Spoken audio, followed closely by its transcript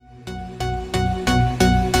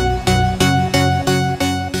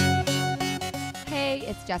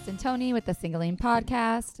Jess and Tony with the Singling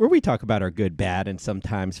Podcast. Where we talk about our good, bad, and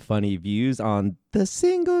sometimes funny views on the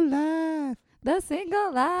single life. The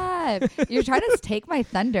Single Life. You're trying to take my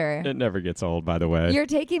thunder. It never gets old, by the way. You're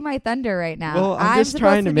taking my thunder right now. Well, I'm just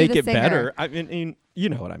trying to make it singer. better. I mean, you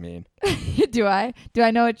know what I mean. Do I? Do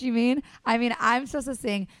I know what you mean? I mean, I'm supposed to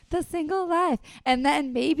sing The Single Life. And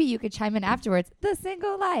then maybe you could chime in afterwards, The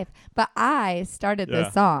Single Life. But I started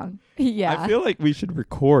this song. Yeah. I feel like we should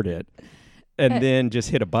record it and then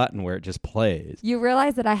just hit a button where it just plays. You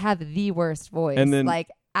realize that I have the worst voice. And then,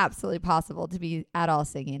 like, absolutely possible to be at all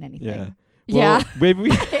singing anything. Yeah. Yeah. Well, maybe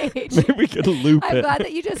we could loop I'm it. glad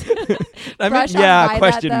that you just I mean, brush on yeah, by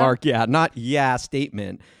question that, mark. Yeah, not yeah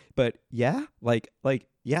statement, but yeah, like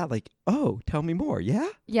yeah, like oh, tell me more. Yeah,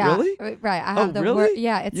 Yeah. really? Right. I have Oh, the really? word.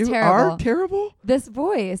 Yeah, it's You terrible. are terrible. This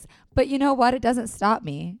voice. But you know what? It doesn't stop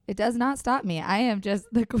me. It does not stop me. I am just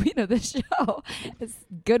the queen of the show. It's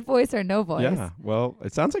good voice or no voice. Yeah. Well,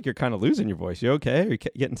 it sounds like you're kind of losing your voice. You okay? Are you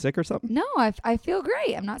getting sick or something? No, I feel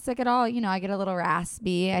great. I'm not sick at all. You know, I get a little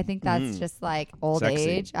raspy. I think that's just like old Sexy.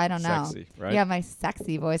 age. I don't know. Sexy, right? Yeah, my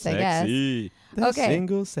sexy voice, I guess. Sexy. The Okay.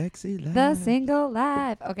 single sexy life. The Single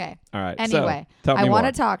Life. Okay. All right. Anyway, so, tell me I want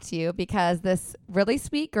to more. talk to you because this really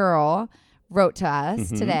sweet girl wrote to us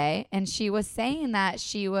Mm-hmm. today, and she was saying that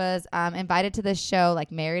she was invited to this show,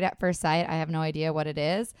 like Married at First Sight. I have no idea what it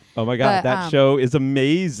is. Oh my God, but, that show is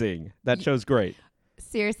amazing. That show's great.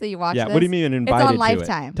 Seriously, you watched Yeah. this? What do you mean invited on to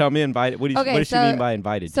Lifetime. it? Tell me invited. What does she mean by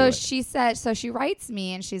invited So to it? she said, so she writes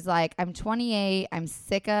me and she's like, I'm 28. I'm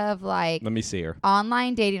sick of like Let me see her.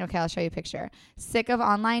 online dating. Okay, I'll show you a picture. Sick of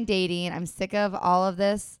online dating. I'm sick of all of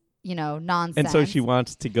this, you know, nonsense. And so she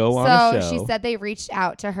wants to go on a show. So she said they reached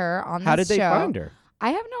out to her on this show. How did they find her?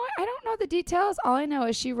 I don't know the details. All I know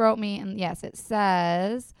is she wrote me, and yes, it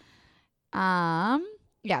says,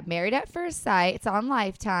 Married at First Sight. It's on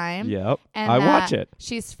Lifetime. Yep. And I that watch it.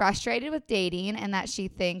 She's frustrated with dating, and that she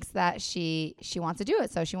thinks that she wants to do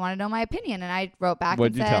it. So she wanted to know my opinion, and I wrote back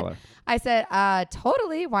What'd and you said, tell her? I said,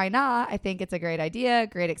 totally. Why not? I think it's a great idea,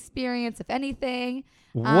 great experience, if anything.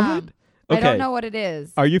 What? I Okay. don't know what it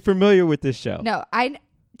is. Are you familiar with this show? No,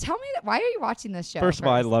 tell me that. Why are you watching this show? First of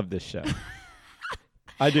all, I love this show.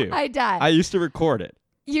 I do. I died. I used to record it.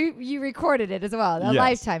 You recorded it as well, the Yes.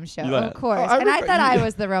 Lifetime show, Yeah. of course. Oh, And I thought I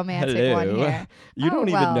was the romantic Hello. one here. You don't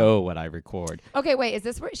well. even know what I record. Okay, wait. Is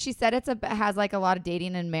this where she said has like a lot of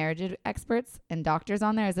dating and marriage experts and doctors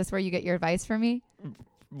on there? Is this where you get your advice from me?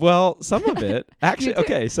 Well, some of it. Actually, do?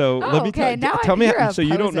 okay, so Oh, let me okay. Now tell me. you're a So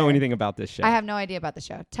you don't know poser. anything about this show. I have no idea about the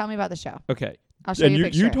show. Tell me about the show. Okay. I'll show And you a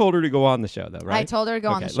picture. you told her to go on the show, though, right? I told her to go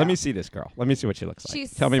on Okay, the show. let me see this girl. Let me see what she looks like.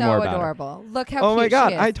 She's Tell me so more about her. adorable. Look how Oh my cute God,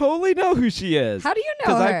 she is. I totally know who she is. How do you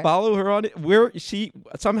know Because her? I follow her on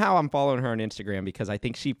somehow I'm following her on Instagram because I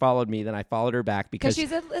think she followed me, then I followed her back Because because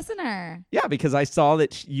she's a listener. yeah, because I saw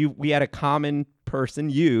that we had a common person.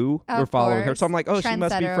 You Of were following her, course. so I'm like, oh, she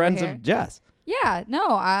must be Trendsetter over friends here. of Jess. Yeah, no,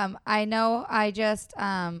 I know. I just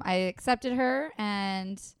I accepted her,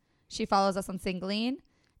 and she follows us on Singling,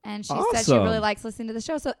 and she said she Awesome. really likes listening to the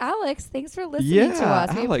show. So Alex, thanks for listening to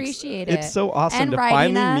us. We Alex, appreciate it. It's so awesome And to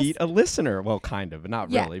writing finally us. meet a listener. Well, kind of,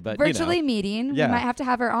 not yeah, really, but virtually you know, meeting. Yeah. We might have to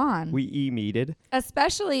have her on, we e-meeted.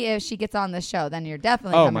 especially if she gets on the show. Then you're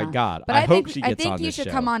definitely. Oh coming my on. God, But I I hope think she I gets think on you this should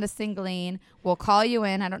show. come on to Singling. We'll call you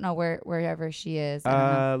in. I don't know wherever she is. I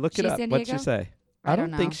don't know. Look it She's up. San What'd she Diego? say? I I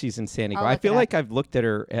don't don't think know. she's in San Diego. I'll I look feel it like I've looked at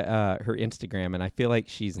her Instagram, and I feel like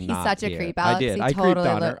she's He's not such a here. creep, I Alex. did. He I totally creeped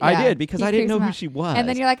on her. look- I yeah, did because he I didn't creeps know him who out. she was. And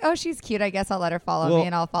then you're like, oh, she's cute. I guess I'll let her follow Well, me,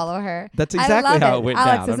 and I'll follow her. That's I exactly love how it went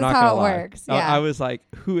Alex, down. this I'm is not how gonna it lie. works. Yeah. I was like,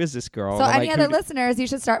 who is this girl? So And I'm any like, other who listeners, you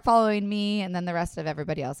should start following me, and then the rest of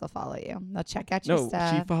everybody else will follow you. They'll check out your No,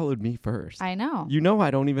 stuff. she followed me first. I know. You know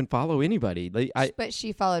I don't even follow anybody. But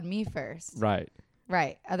she followed me first. Right.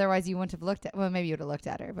 Right. Otherwise, you wouldn't have looked at. Well, maybe you would have looked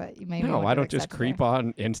at her, but you maybe. No, wouldn't I have don't just accepted creep her.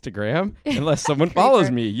 on Instagram unless someone Creeper. follows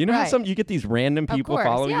me. You know how Right. you get these random people of course.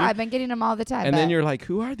 follow yeah, you, I've been getting them all the time. and then but you're like,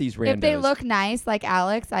 who are these randos? if they look nice, like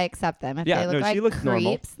Alex, I accept them. If Yeah, they look no, she like looks creeps,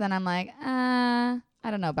 normal. then I'm like, I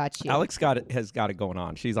don't know about you. Alex has got it going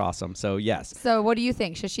on. She's awesome. So yes. So what do you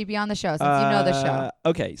think? Should she be on the show since you know the show?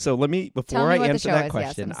 Okay, so let me Tell before me I what the answer show that is, yes,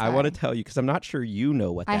 question, I'm I want to sorry. tell you because I'm not sure you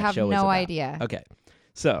know what that I have show is no about. idea. Okay,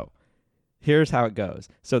 so here's how it goes.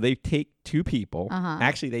 So they take 2 people. Uh-huh.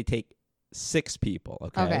 Actually, they take 6 people.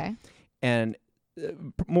 Okay. Okay. And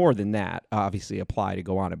more than that, obviously, apply to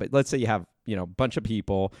go on it. But let's say you have a bunch of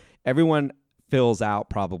people. Everyone fills out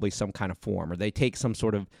probably some kind of form, or they take some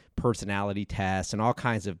sort of personality test, and all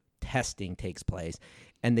kinds of testing takes place,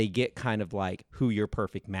 and they get kind of like who your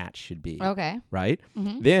perfect match should be. Okay. Right?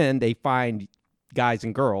 Mhm. Then they find guys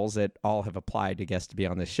and girls that all have applied to guess to be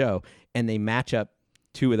on this show, and they match up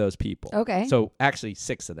 2 of those people. Okay. So actually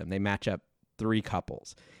 6 of them. They match up 3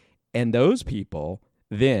 couples. And those people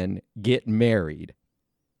then get married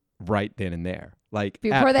right then and there. Like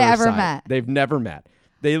before they ever met. They've never met.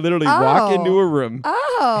 They literally walk into a room.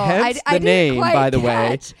 Oh. Hence I the name, by the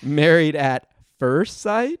catch. way, Married at First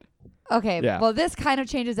Sight. Okay. Yeah. Well, this kind of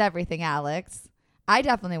changes everything, Alex. I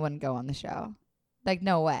definitely wouldn't go on the show. Like,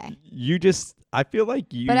 no way. I feel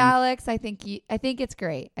like you. But Alex, I think it's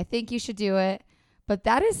great. I think you should do it. But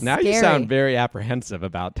that is now scary. You sound very apprehensive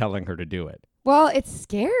about telling her to do it. Well, it's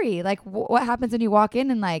scary. Like, what happens when you walk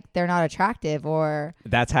in and like they're not attractive or?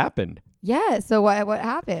 That's happened. Yeah. So what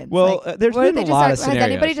happens? Well, there's been a lot of scenarios.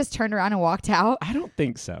 Has anybody just turned around and walked out? I don't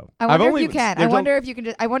think so. I wonder if you can. I wonder if you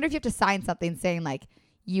can. I wonder if you have to sign something saying like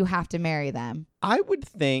you have to marry them. I would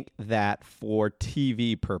think that for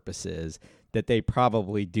TV purposes, that they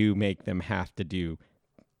probably do make them have to do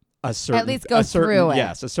a certain, at least go through it.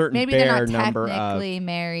 Yes, a certain maybe bare they're not number technically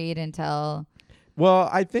married until. Well,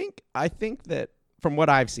 I think that from what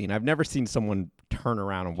I've seen, I've never seen someone turn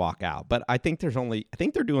around and walk out. But I think they're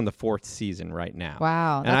doing the 4th season right now.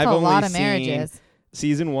 Wow, and that's I've a only lot of seen marriages.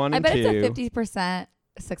 Season 1 and 2. I bet it's a 50%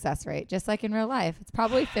 success rate, just like in real life. It's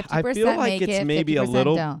probably 50%. I feel like it's maybe a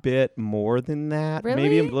little bit more than that. Really?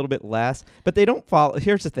 Maybe a little bit less. But they don't follow.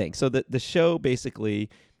 Here's the thing. So the show basically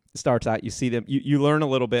starts out. You see them. You learn a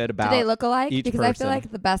little bit about. Do they look alike? Each because person. I feel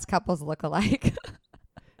like the best couples look alike.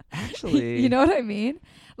 Actually, you know what I mean?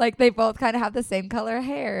 Like they both kind of have the same color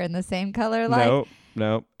hair and the same color. Like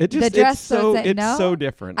no. It just the dress it's so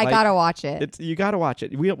different. I gotta watch it. You gotta watch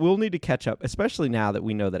it. We'll need to catch up, especially now that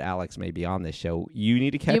we know that Alex may be on this show. You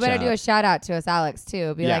need to catch up. You better do a shout out to us, Alex,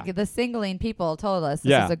 too. Be like, the singling people told us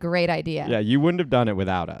this is a great idea. Yeah, you wouldn't have done it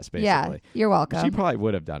without us, basically. Yeah, you're welcome. She probably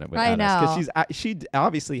would have done it without us because she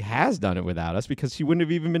obviously has done it without us because she wouldn't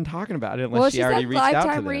have even been talking about it unless she already reached out to them.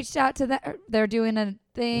 Lifetime reached out to them. They're doing a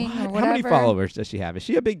thing or whatever. How many followers does she have? Is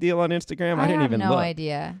she a big deal on Instagram? I didn't even look. I have no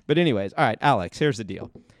idea. But anyways, all right, Alex, here's the deal.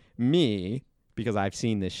 Me, because I've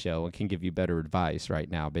seen this show and can give you better advice right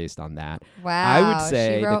now based on that. Wow. I would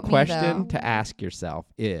say the question to ask yourself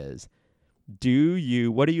is,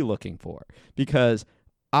 what are you looking for? Because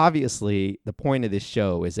obviously the point of this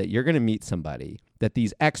show is that you're going to meet somebody that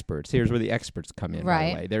these experts, here's where the experts come in, by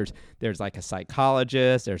the way. There's like a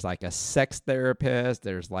psychologist, there's like a sex therapist,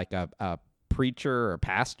 there's like a preacher or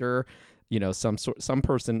pastor, some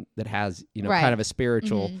person that has, kind of a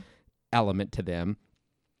spiritual element to them.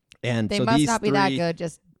 And they so must these not be that good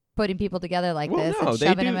just putting people together like this. No,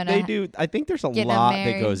 and they do. I think there's a lot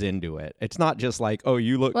that goes into it. It's not just like, oh,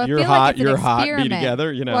 you're hot, you're hot, be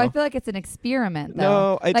together. Well, I feel like it's an experiment, though.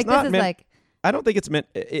 No, it's like, not this meant. Is like, I don't think it's meant.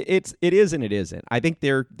 It is and it isn't. I think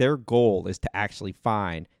their goal is to actually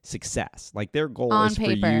find success. Like their goal is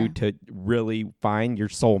for you to really find your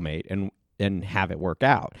soulmate and have it work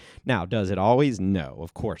out. Now, does it always? No,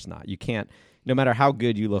 of course not. You can't. No matter how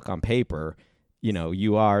good you look on paper.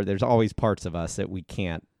 There's always parts of us that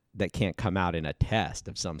can't come out in a test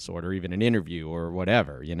of some sort or even an interview or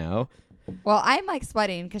whatever, Well, I'm like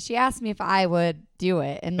sweating because she asked me if I would do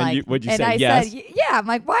it. And would you say I yes? said, yeah, I'm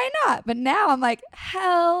like, why not? But now I'm like,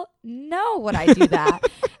 hell no, would I do that?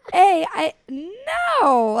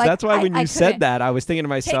 No. Like, that's why when you said that, I was thinking to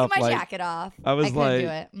myself, taking my jacket off. I was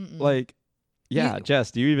like, Jess,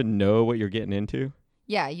 do you even know what you're getting into?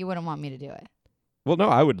 Yeah, you wouldn't want me to do it. Well, no,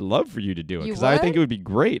 I would love for you to do it because I think it would be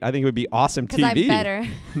great. I think it would be awesome TV. I'm better.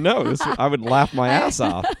 No, I would laugh my ass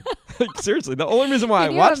off. Seriously, the only reason why I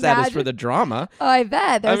watch that is for the drama. Oh, I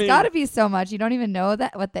bet. There's got to be so much. You don't even know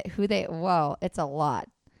that whoa, it's a lot.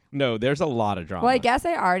 No, there's a lot of drama. Well, I guess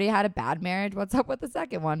I already had a bad marriage. What's up with the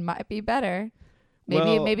second one? Might be better.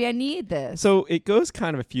 Maybe I need this. So it goes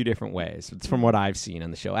kind of a few different ways. It's from what I've seen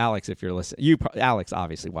on the show. Alex, if you're listening, Alex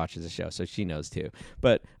obviously watches the show, so she knows too.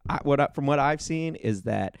 But from what I've seen is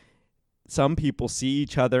that some people see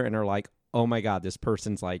each other and are like, "Oh my God, this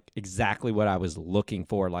person's like exactly what I was looking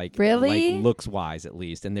for." Like, really, like looks wise at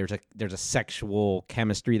least. And there's a sexual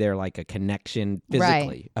chemistry there, like a connection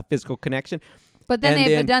physically, a physical connection. But then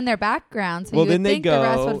they've done their background, so you would think the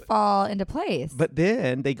rest would fall into place. But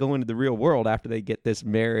then they go into the real world after they get this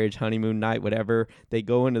marriage, honeymoon night, whatever. They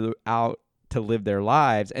go out to live their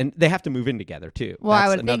lives, and they have to move in together too. Well, that's I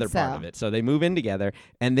would another think so. part of it. So they move in together,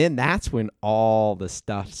 and then that's when all the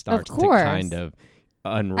stuff starts to kind of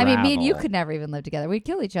unravel. I mean, me and you could never even live together. We'd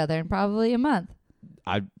kill each other in probably a month.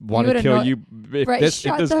 I want to kill you if this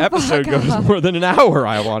the episode goes more than an hour.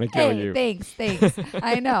 I want to kill you. Thanks.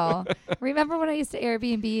 I know. Remember when I used to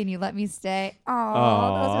Airbnb and you let me stay?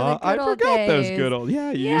 Oh, those were the good old days. I forgot those good old.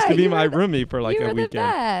 Yeah, you used to be my roomie for like a weekend. You were the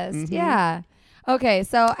best. Mm-hmm. Yeah. Okay,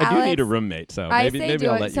 so I Alex, do need a roommate, so I maybe say maybe do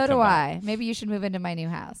I'll it. let So you do come I. back. Maybe you should move into my new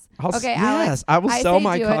house. Okay, Alex, yes, I will I sell say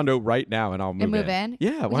my do it. condo right now, and I'll move And move in.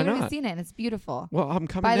 Yeah, Well, why you haven't not? seen it, and it's beautiful. Well, I'm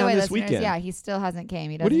coming By the down way, this listeners, weekend. yeah, he still hasn't came.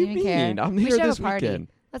 He doesn't What do you even mean? care. I'm We here should have this a party. weekend.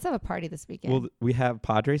 Let's have a party this weekend. Well, we have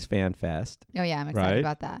Padres Fan Fest. Oh yeah, I'm excited right?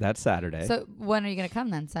 about that. That's Saturday. So when are you gonna come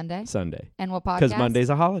then? Sunday? Sunday. And we'll podcast. Because Monday's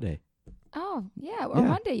a holiday. Oh yeah, or Yeah.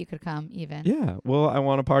 Monday you could come even. Yeah. Well, I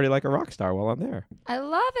want to party like a rock star while I'm there. I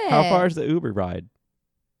love it. How far is the Uber ride?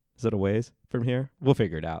 Is it a ways from here? We'll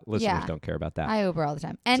figure it out. Listeners Yeah. don't care about that. I Uber all the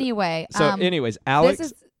time. Anyway. Anyways, Alex,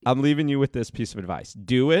 this is, I'm leaving you with this piece of advice.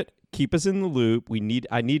 Do it. Keep us in the loop.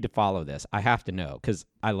 I need to follow this. I have to know because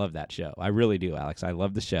I love that show. I really do, Alex. I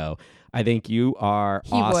love the show. I think you are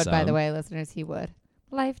he awesome. would, by the way, listeners. He would.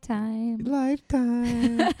 Lifetime.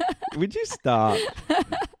 Lifetime. Would you stop?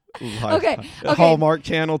 Okay. Hallmark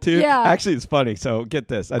Channel too. Yeah. Actually, it's funny. So get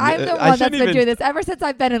this. I'm the one that's been doing this ever since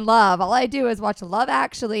I've been in love. All I do is watch Love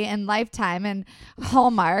Actually and Lifetime and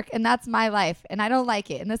Hallmark, and that's my life. And I don't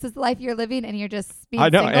like it. And this is the life you're living, and you're just being I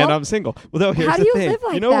know, single. and I'm single. Well, though, here's How the do you thing. live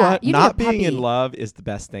like you know that? what? You need Not a being in puppy. love is the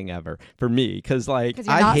best thing ever for me because, like, 'Cause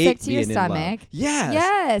you're I not hate sick to being your in stomach. love. Yes.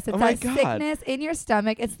 Yes, it's Oh my that God. sickness in your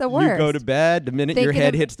stomach. It's the worst. You go to bed. The minute your Thinking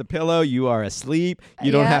head of- hits the pillow, you are asleep.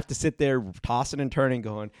 You don't Yep. have to sit there tossing and turning,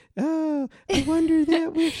 going, "Oh, I wonder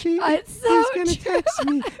that if she It's is so going to true. text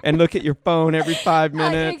me," and look at your phone every 5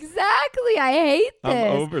 minutes. Exactly. I hate this.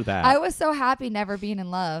 I'm over that. I was so happy never being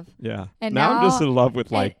in love. Yeah. And now I'm just now- in love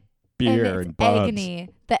with like beer it's and bugs. agony.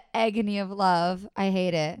 The agony of love. I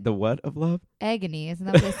hate it. The what of love? Agony. Isn't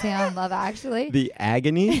that what they say on Love Actually? The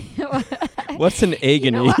agony? What's an agony?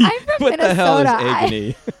 You know what? I'm from What the hell is Minnesota.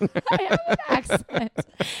 agony? I have an accent.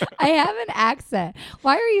 I have an accent.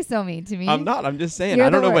 Why are you so mean to me? I'm not. I'm just saying. You're I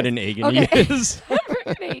don't the know what worst. an agony Okay. is. I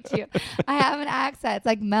freaking hate you. I have an accent. It's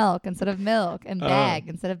like milk instead of milk and bag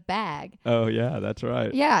instead of bag. Oh yeah, that's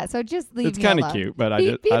right. Yeah, so just leave It's me kind of alone. cute, but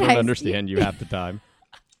Be I don't nice. understand you half the time.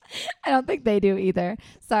 I don't think they do either.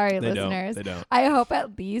 Sorry, They listeners. don't. I hope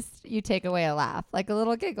at least you take away a laugh, like a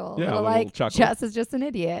little giggle, Yeah, a little like chuckle. Jess is just an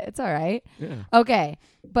idiot. It's all right. Yeah. Okay,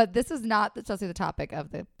 but this is not supposed to be the topic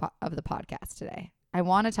of the podcast today. I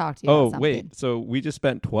want to talk to you. Oh about something. wait, so we just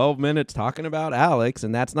spent 12 minutes talking about Alex,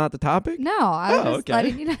 and that's not the topic? No, I was Oh, just okay.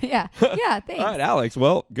 letting you know. Yeah, yeah. Thanks. All right, Alex.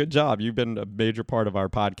 Well, good job. You've been a major part of our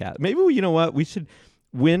podcast. Maybe you know what? We should,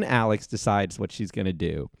 when Alex decides what she's going to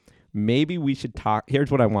do, maybe we should talk. Here's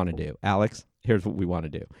what I want to do, Alex. Here's what we want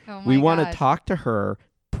to do. Oh We my want to gosh. talk to her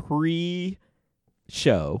pre-show,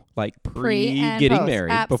 like Pre and getting post.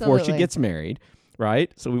 married, before she Absolutely. gets married,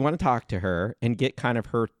 right? So we want to talk to her and get kind of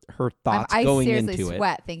her thoughts I going seriously into it.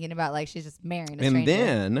 sweat thinking about like she's just marrying a And stranger.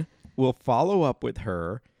 then we'll follow up with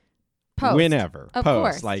her Post. whenever. Of post.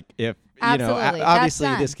 course. Like if, Absolutely. That's obviously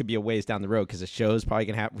done. this could be a ways down the road because the show's probably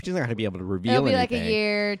going to have, she's not going to be able to reveal It'll be anything. like a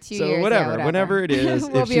year, 2 So years. yeah, whatever, whenever it is,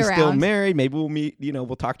 We'll if be she's still around. married, maybe we'll meet,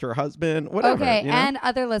 we'll talk to her husband, whatever. Okay, you know? and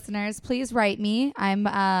other listeners, please write me.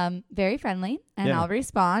 I'm very friendly, and Yeah. I'll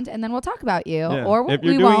respond, and then we'll talk about you. Yeah. Or if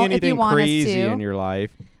you're we doing won't if you anything want crazy us to, in your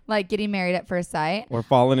life like getting married at first sight. or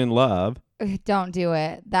falling in love, Don't do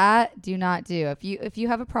it. That do not do. If you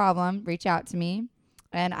have a problem, reach out to me,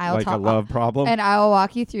 and I'll like talk. a love problem. And I will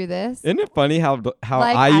walk you through this. Isn't it funny how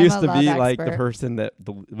Like I I'm used a to be love like the expert. person that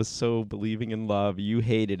was so believing in love, you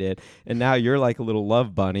hated it, and now you're like a little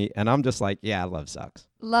love bunny, and I'm just like, yeah, love sucks.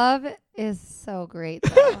 Love is so great,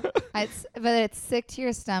 though. But it's sick to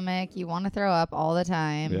your stomach. You want to throw up all the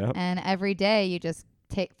time, Yep. and every day you just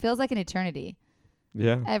feels like an eternity.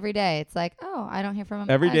 Yeah. Every day, it's like, oh, I don't hear from him.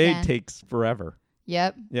 Every day again. takes forever.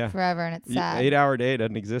 Yep. Yeah. Forever, and it's sad. 8-hour day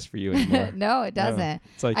doesn't exist for you anymore. No, it doesn't. No.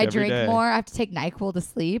 It's like I every drink day. more. I have to take NyQuil to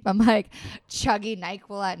sleep. I'm like chugging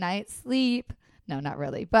NyQuil at night. Sleep. No, not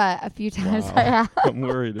really, but a few times Wow. I have. I'm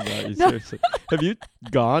worried about you. No. Seriously. Have you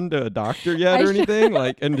gone to a doctor yet I or should. anything?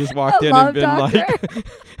 Like, and just walked A in and love been like,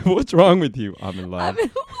 "What's wrong with you? I'm in love." I'm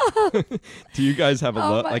in love. Do you guys have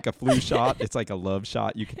Oh my- like a flu shot? It's like a love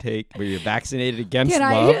shot you can take where you're vaccinated against Can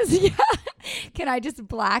love. I just Can I just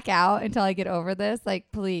black out until I get over this?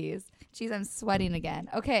 Like, please. Jeez, I'm sweating again.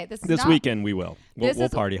 Okay, this is This not, weekend we will. We'll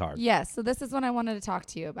is- party hard. Yes, so this is what I wanted to talk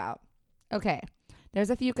to you about. Okay, there's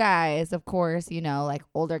a few guys, of course, like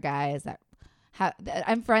older guys that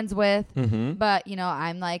I'm friends with. Mm-hmm. But,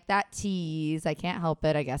 I'm like that tease. I can't help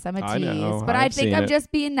it. I guess I'm a I tease. know. But I I've think seen I'm it.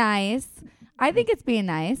 just being nice. I think it's being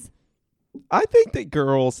nice. I think that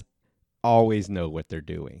girls always know what they're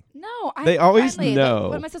doing. No, I'm They always friendly. know. Like,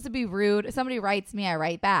 what am I supposed to be rude? If somebody writes me, I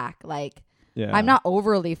write back. Like, Yeah. I'm not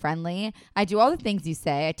overly friendly. I do all the things you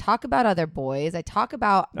say. I talk about other boys. I talk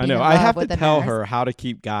about I being know. in I love have to with a tell nurse. her how to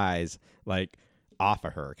keep guys like off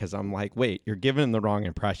of her because I'm like, wait, you're giving them the wrong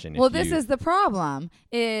impression. Well, this is the problem: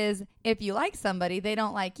 is if you like somebody, they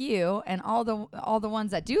don't like you, and all the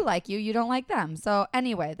ones that do like you, you don't like them. So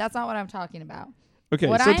anyway, that's not what I'm talking about. Okay,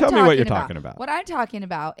 so tell me what you're talking about. What I'm talking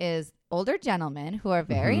about is older gentlemen who are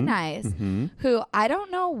very nice, who I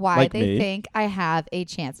don't know why like they me. think I have a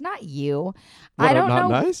chance. Not you. What, I don't I'm not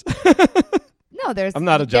know. nice? No, I'm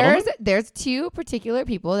not a gentleman? There's two particular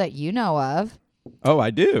people that you know of Oh, I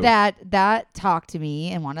do. that talk to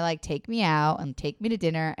me and want to like take me out and take me to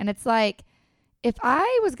dinner. And it's like, if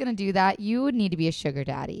I was going to do that, you would need to be a sugar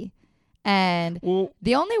daddy. And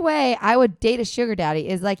the only way I would date a sugar daddy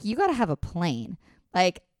is like, you got to have a plane.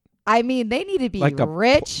 Like, I mean, they need to be like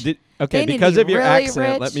rich. Okay, because of your really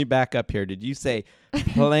accent, let me back up here. Did you say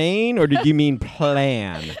plane or did you mean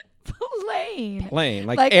plan? Plane. Plane,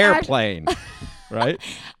 like airplane, right?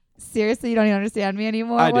 Seriously, you don't even understand me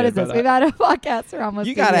anymore? What is this? We've had a podcast for almost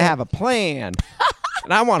You got to have a plan.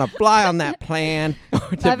 And I want to fly on that plan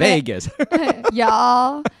to Vegas.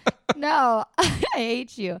 Y'all, no, I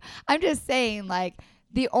hate you. I'm just saying, like,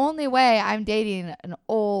 the only way I'm dating an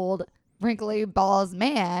old, wrinkly balls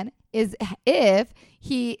man is if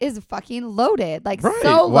he is fucking loaded. Like,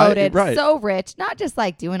 so loaded, so rich. Not just,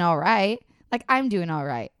 like, doing all right. Like, I'm doing all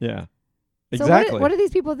right. Yeah. So exactly. what are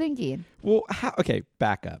these people thinking? Well, okay,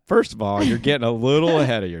 back up. First of all, you're getting a little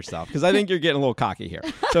ahead of yourself because I think you're getting a little cocky here.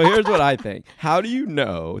 So here's what I think. How do you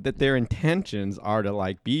know that their intentions are to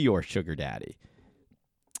like be your sugar daddy?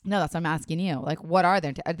 No, that's what I'm asking you. Like, what are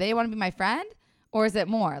their? Do they want to be my friend? Or is it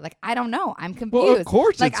more? Like, I don't know. I'm confused. Well, of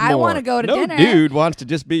course like, it's more. I want to go to dinner. No dude wants to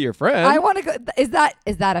just be your friend. I want to go. Is that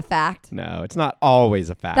a fact? No, it's not always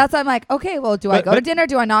a fact. That's why I'm like, okay, well, do I go to dinner?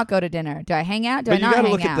 Do I not go to dinner? Do I hang out? Do I not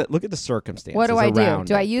hang out? Look at the circumstances. What do I do?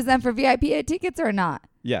 Do I it. use them for VIP tickets or not?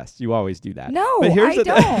 Yes, you always do that. No, but I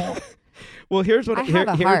don't. Well, here's what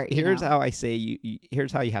here's how I say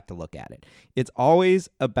here's how you have to look at it. It's always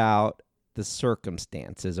about the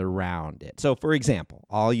circumstances around it. So, for example,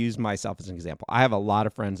 I'll use myself as an example. I have a lot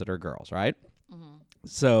of friends that are girls, right? Mm-hmm.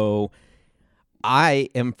 So I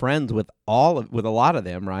am friends with a lot of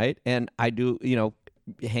them, right? And I do,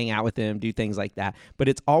 hang out with them, do things like that. But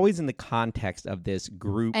it's always in the context of this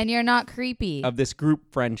group. And you're not creepy. Of this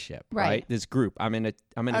group friendship, right? This group. I'm in a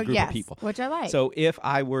group of people. Which I like. So if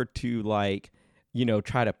I were to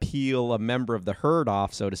try to peel a member of the herd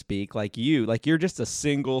off, so to speak, you're just a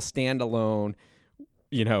single standalone,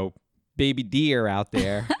 baby deer out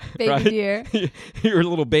there. Baby deer. You're a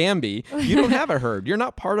little Bambi. You don't have a herd. You're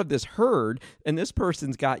not part of this herd. And this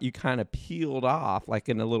person's got you kind of peeled off like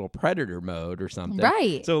in a little predator mode or something.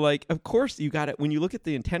 Right. So of course you got it. When you look at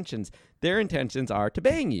the intentions, their intentions are to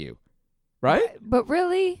bang you. Right? But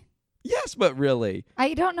really? Yes, but really.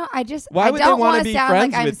 I don't know. I don't want to sound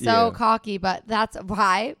like I'm so cocky, but that's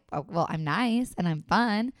why. Well, I'm nice and I'm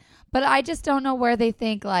fun, but I just don't know where they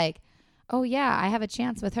think like, oh yeah, I have a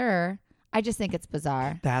chance with her. I just think it's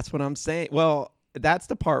bizarre. That's what I'm saying. Well, that's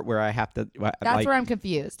the part where I have to. That's where I'm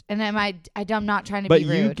confused, and I'm not trying to be rude.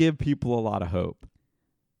 But you give people a lot of hope.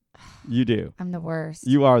 You do. I'm the worst.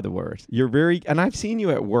 You are the worst. You're very, and I've seen you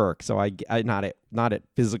at work. So I not at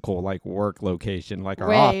physical like work location like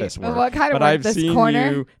our office work. What kind of but work? I've this seen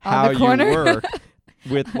corner? You how the corner? you work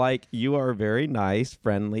with you are a very nice,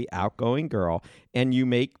 friendly, outgoing girl, and you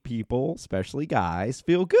make people, especially guys,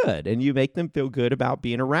 feel good, and you make them feel good about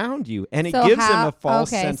being around you, and it gives them a false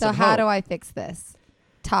sense of hope. So how do I fix this?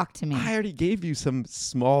 Talk to me. I already gave you some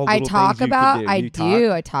small little I talk things about you could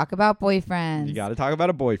do. I talk about boyfriends. You got to talk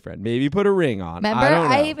about a boyfriend. Maybe put a ring on. Remember,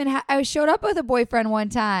 I showed up with a boyfriend one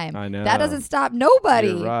time. I know. That doesn't stop nobody.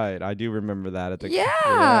 You're right. I do remember that at the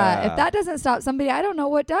Yeah. If that doesn't stop somebody, I don't know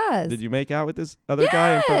what does. Did you make out with this other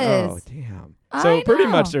guy in front? Oh, damn. So pretty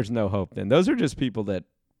much there's no hope then. Those are just people that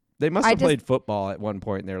they must have played football at one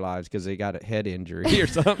point in their lives because they got a head injury or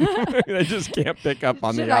something. They just can't pick up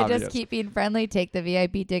on the obvious. Should I just keep being friendly, take the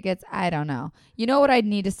VIP tickets? I don't know. You know what I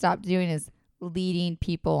need to stop doing is leading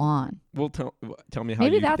people on. Well, tell me how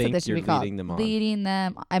Maybe you that's think what this should you're be called. leading them on. Leading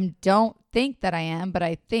them. I don't think that I am, but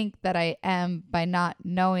I think that I am by not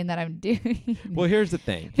knowing that I'm doing. Well, here's the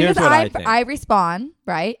thing. Here's because what I think. I respond,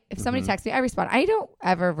 right? If somebody texts me, I respond. I don't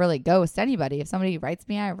ever really ghost anybody. If somebody writes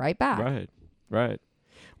me, I write back. Right.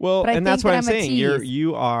 Well, and that's what I'm saying.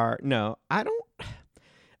 You are no. I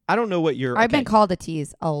don't know what you're. I've been called a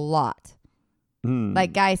tease a lot.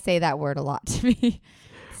 Like guys say that word a lot to me.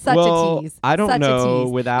 Such a tease. I don't know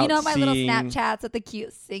without my little Snapchats with the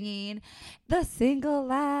cute singing, the single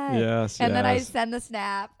life. Yes. And then I send the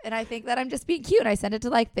snap, and I think that I'm just being cute. And I send it to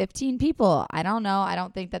like 15 people. I don't know. I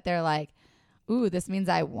don't think that they're like, ooh, this means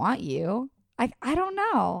I want you. I don't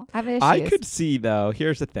know. I have issues. I could see though.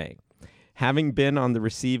 Here's the thing. having been on the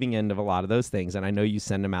receiving end of a lot of those things, and I know you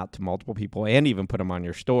send them out to multiple people and even put them on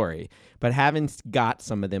your story, but having got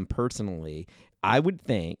some of them personally, I would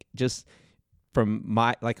think just from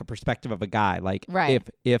my like a perspective of a guy, like Right.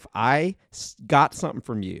 if I got something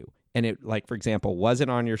from you and it, like, for example, wasn't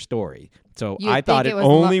on your story, so You'd I think thought it it was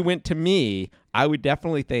only went to me, I would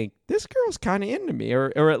definitely think this girl's kind of into me,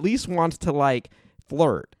 or at least wants to like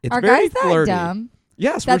flirt. It's Are very guys that flirty. dumb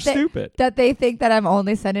Yes, that we're they- stupid. that they think that I'm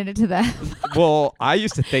only sending it to them? Well, I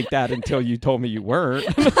used to think that until you told me you weren't.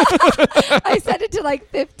 I sent it to like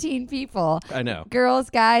 15 people. I know. Girls,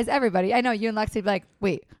 guys, everybody. I know you and Lexi be like,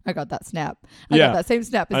 wait, I got that snap. I Yeah. got that same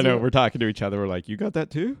snap as I know. you. We're talking to each other. We're like, you got that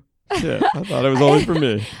too? Shit, I thought it was only for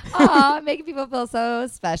me. Aw, making people feel so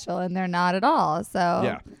special, and they're not at all. So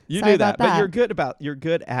Yeah, you sorry do about that, but that. you're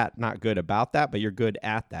good at not good about that, but you're good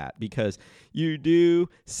at that because you do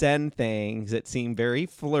send things that seem very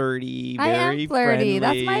flirty, I very am flirty.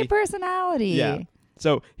 That's my friendly. personality. Yeah.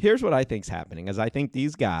 So here's what I think's happening: is I think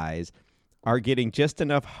these guys are getting just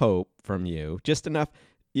enough hope from you, just enough.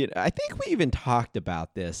 You know, I think we even talked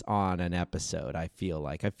about this on an episode. I feel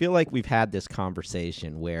like we've had this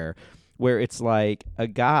conversation where it's like a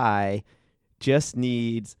guy just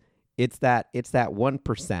needs it's that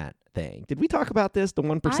 1% thing. Did we talk about this? The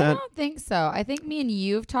 1%. I don't think so. I think me and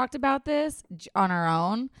you've talked about this on our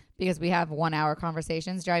own because we have 1 hour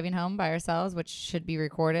conversations driving home by ourselves, which should be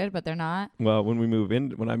recorded, but they're not. Well, when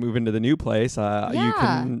I move into the new place, you Yeah.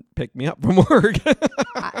 can pick me up from work.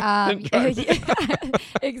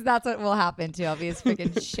 That's what will happen too. I'll be his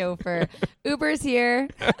freaking chauffeur. Uber's here.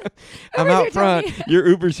 I'm Uber's out here, front. Tony. Your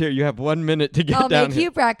Uber's here. You have 1 minute to get I'll down make here.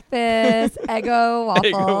 you breakfast. Eggo waffle.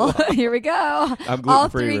 Eggo Here we go. I'm all gluten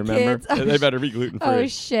free. three Remember, kids. Oh, they better be gluten free. Oh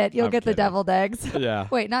shit! You'll I'm get the kidding. deviled eggs. Yeah.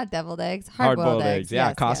 Wait, not deviled eggs. Hard-boiled eggs. Yeah,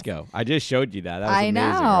 Yes, Costco. I just showed you that. That was I amazing,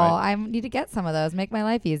 know. right? I need to get some of those. Make my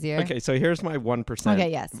life easier. Okay, so here's my 1%.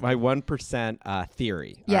 Okay, yes. My 1%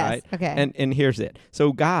 theory. Yes, All right? okay. And here's it.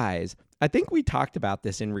 So guys, I think we talked about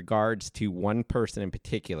this in regards to one person in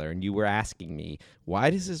particular, and you were asking me, why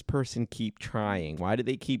does this person keep trying? Why do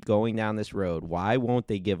they keep going down this road? Why won't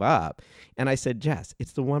they give up? And I said, Jess,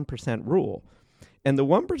 it's the 1% rule. And the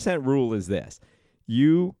 1% rule is this.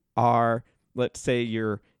 You are, let's say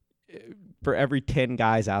you're, for every 10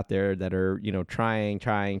 guys out there that are,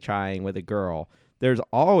 trying with a girl, there's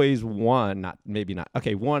always one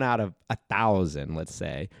out of 1,000, let's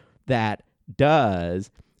say, that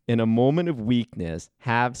does, in a moment of weakness,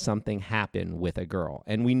 have something happen with a girl.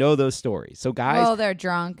 And we know those stories. So guys, Well, they're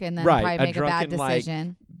drunk and then Right, probably a make a bad drunken, like,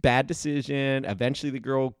 decision. bad decision, eventually the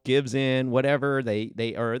girl gives in, whatever,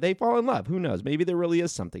 they fall in love. Who knows? Maybe there really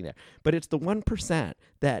is something there. But it's the 1%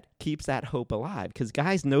 that keeps that hope alive, because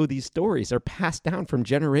guys know these stories. They're passed down from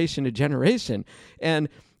generation to generation. And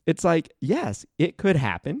it's like, yes, it could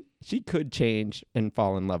happen. She could change and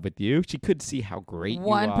fall in love with you. She could see how great you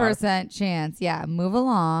are. 1% chance. Yeah, move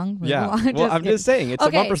along. Move Yeah. along. Well, I'm just saying it's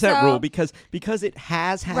Okay, a 1% so- rule because it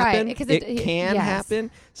has happened. because it it- can yes.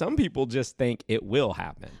 happen. Some people just think it will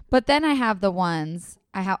happen. But then I have the ones.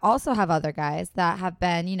 Also have other guys that have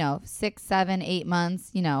been, 6, 7, 8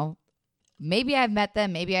 months. Maybe I've met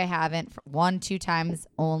them, maybe I haven't. 1, 2 times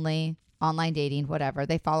only. Online dating, whatever.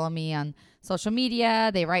 They follow me on social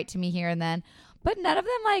media. They write to me here and then. But none of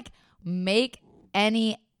them make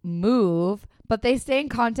any move, but they stay in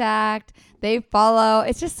contact. They follow.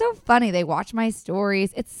 It's just so funny. They watch my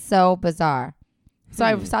stories. It's so bizarre. So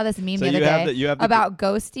I saw this meme So the other you have day the- you have the- about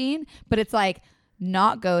ghosting, but it's like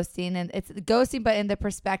not ghosting, and it's ghosting, but in the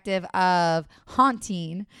perspective of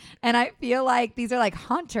haunting. And I feel like these are like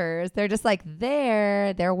haunters. They're just like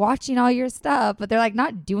they're watching all your stuff, but they're like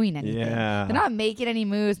not doing anything. Yeah. They're not making any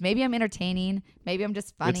moves. Maybe I'm entertaining. Maybe I'm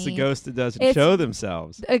just funny. It's the ghost that doesn't It's- show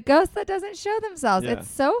themselves. A ghost that doesn't show themselves. Yeah. It's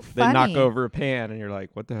so They funny. knock over a pan and you're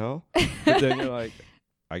like, what the hell? But then you're like,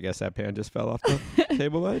 I guess that pan just fell off the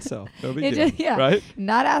table by itself. No big It deal. just- yeah. Right?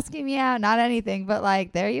 Not asking me out, not anything, but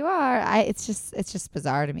like there you are. It's just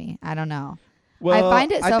bizarre to me. I don't know. Well, find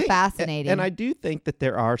it so think- fascinating. And I do think that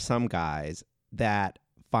there are some guys that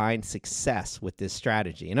find success with this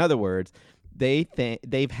strategy. In other words, they think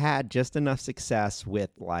they've had just enough success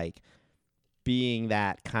with being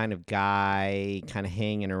that kind of guy, kind of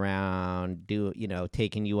hanging around,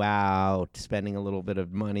 taking you out, spending a little bit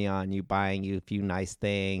of money on you, buying you a few nice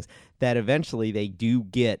things, that eventually they do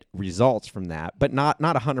get results from that, but not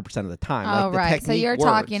 100% of the time. Oh, the right. So technique you're works.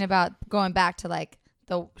 talking about going back to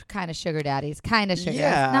the kind of sugar daddies, kind of sugar.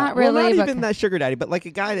 Yeah, Not really. Well, not but even that sugar daddy, but like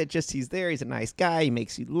a guy that just he's there. He's a nice guy. He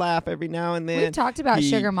makes you laugh every now and then. we've talked about He-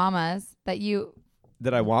 sugar mamas that you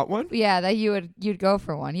That I want one? Yeah, that you'd go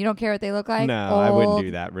for one. You don't care what they look like? No, I wouldn't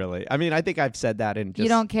do that really. I mean, I think I've said that in just you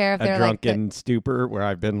don't care if a they're drunken stupor where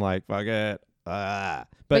I've been like, fuck it.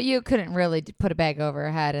 But you couldn't really put a bag over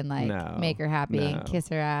her head and like No, make her happy no. and kiss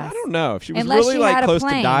her ass. I don't know if she was Unless really she like had a close to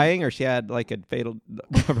plane. dying or she had like a fatal.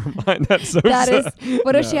 Never mind. That's so That sad. is.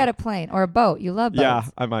 What if she No. had a plane or a boat? You love boats. Yeah,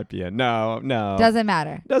 I might be in. No. Doesn't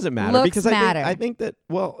matter. Doesn't matter Looks because matter. I think that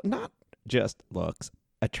not just looks,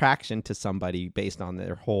 attraction to somebody based on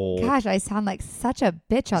their whole. Gosh, I sound like such a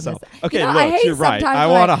bitch on So, this. okay, You know, look, I hate you're right. sometimes I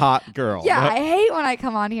when want a hot girl. Yeah, I hate when I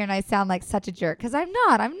come on here and I sound like such a jerk because I'm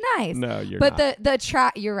not. I'm nice. No, you're but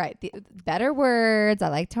not. you're right. The better words. I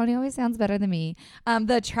like Tony always sounds better than me.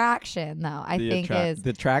 The attraction though, I think is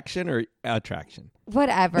the traction or attraction.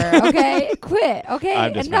 whatever. Okay, quit. Okay,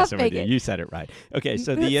 I'm just enough messing with you. making. You said it right. Okay,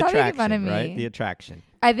 so the Stop making fun attraction, of right? me. The attraction.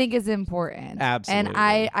 I think is important. Absolutely.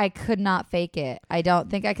 And I could not fake it. I don't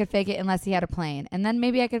think I could fake it unless he had a plane, and then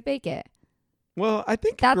maybe I could fake it. Well, I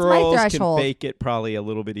think That's my girls can threshold. fake it probably a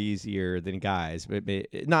little bit easier than guys, but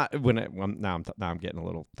not when now I'm getting a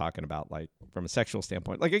little talking about like from a sexual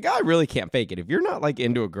standpoint. Like a guy really can't fake it. If you're not like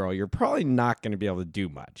into a girl, you're probably not going to be able to do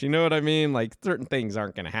much. You know what I mean? Like certain things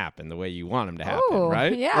aren't going to happen the way you want them to happen, Oh,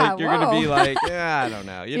 right? yeah, Like you're going to be whoa. like, yeah, I don't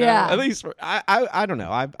know. You Yeah. know, at least I don't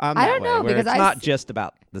know. I'm I that don't way, know, where because it's I not s- just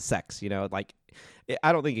about the sex. You know, like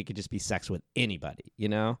I don't think it could just be sex with anybody. You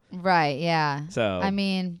know, Right? Yeah. so I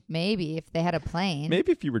mean, maybe if they had a plane.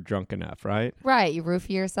 maybe if you were drunk enough, right? Right. You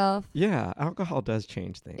roofie yourself. Yeah, alcohol does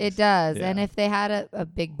change things. It does. Yeah. And if they had a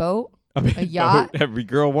big boat, A big yacht? boat. Every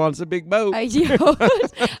girl wants a big boat. a yacht,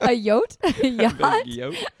 a yacht, a A yacht, big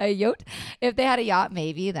yacht. a yacht. If they had a yacht,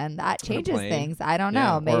 maybe then that changes plane. things. I don't Yeah,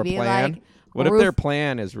 know. or a Maybe plan. like What if roof- their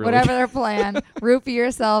plan is really whatever their plan, roofie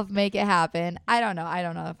yourself, make it happen. I don't know. I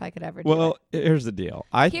don't know if I could ever do it. Well, here's the deal.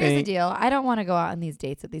 Here's the think. deal. I don't want to go out on these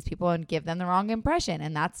dates with these people and give them the wrong impression,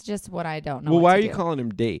 and that's just what I don't know. Well, what why to are you do. calling them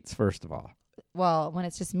dates? First of all, Well, when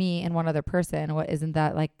it's just me and one other person, what isn't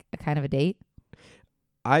that like a kind of a date?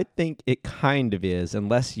 I think it kind of is,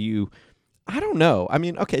 unless you. I don't know. I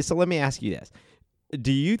mean, okay. So let me ask you this: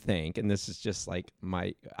 do you think, and this is just like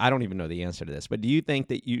I don't even know the answer to this, but do you think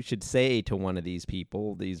that you should say to one of these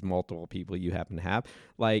people, these multiple people you happen to have,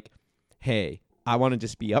 like, hey, I want to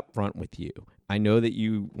just be upfront with you. I know that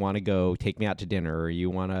you want to go take me out to dinner, or you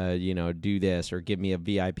want to, do this, or give me a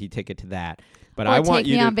VIP ticket to that. But Or I want take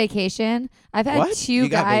you me to. on vacation. I've had What? two You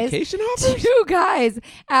got guys. vacation offers? Two guys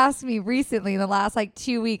asked me recently in the last like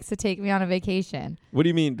 2 weeks to take me on a vacation. What do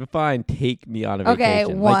you mean? Define take me on a Okay,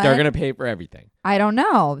 vacation. Like they're one- gonna pay for everything, I don't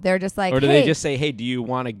know. They're just like, or do hey, they just say, hey, do you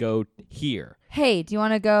want to go here? hey, do you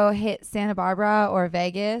want to go hit Santa Barbara or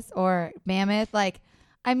Vegas or Mammoth? Like,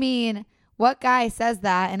 I mean, what guy says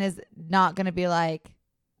that and is not going to be like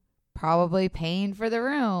probably paying for the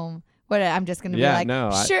room? What I'm just going to Yeah, be like,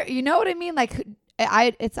 no, sure. You know what I mean? Like,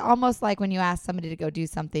 it's almost like when you ask somebody to go do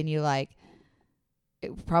something, you like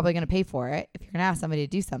probably going to pay for it if you're going to ask somebody to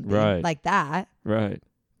do something Right. like that. Right.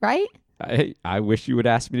 Right? I wish you would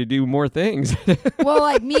ask me to do more things. Well,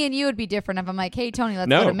 like me and you would be different if I'm like, hey, Tony, let's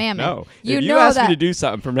go to Mammoth. No. You If you know ask that me to do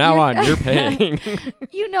something from now you're- on, you're paying.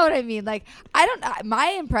 You know what I mean? Like,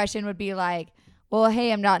 my impression would be like, well,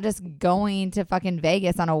 hey, I'm not just going to fucking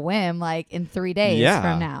Vegas on a whim, like in 3 days Yeah.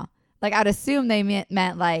 from now. Like, I'd assume they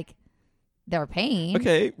meant like they're paying.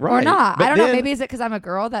 Okay, right. Or not. But I don't know. then- Maybe is it because I'm a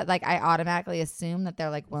girl that like I automatically assume that they're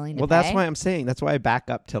like willing to Well, pay? that's why I'm saying. That's why I back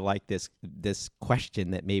up to like this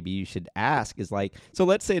question that maybe you should ask is like, so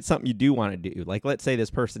let's say it's something you do want to do. Like, let's say this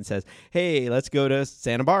person says, hey, let's go to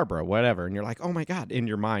Santa Barbara, whatever. And you're like, oh my God. In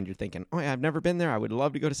your mind, you're thinking, oh, yeah, I've never been there. I would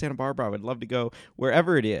love to go to Santa Barbara. I would love to go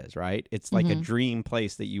wherever it is, right? It's like a dream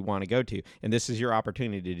place that you want to go to. And this is your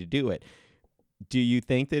opportunity to do it. Do you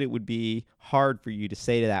think that it would be hard for you to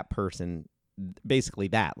say to that person basically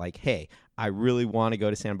that, like, hey, I really want to go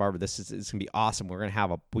to Santa Barbara. It's gonna be awesome. We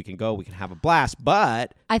can have a blast.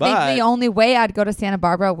 But I think the only way I'd go to Santa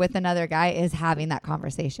Barbara with another guy is having that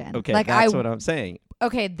conversation. okay, like that's what I'm saying.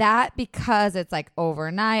 Okay, that because it's like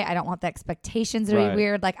overnight. I don't want the expectations to Right. be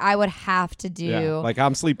weird. Like I would have to do. Yeah. Like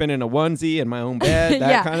I'm sleeping in a onesie in my own bed, that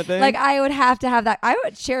Yeah, kind of thing. Like I would have to have that. I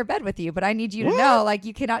would share a bed with you, but I need you to What? know, like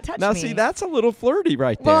you cannot touch now, me. see, that's a little flirty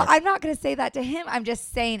right there. Well, I'm not going to say that to him. I'm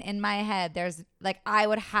just saying in my head, there's like I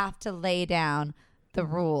would have to lay down the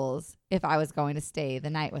rules if I was going to stay the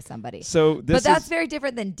night with somebody. So this But that's very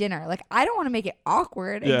different than dinner. Like, I don't want to make it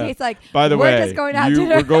awkward in Yeah. case, like, by the we're way, just going out to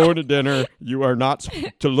dinner. we're going to dinner. You are not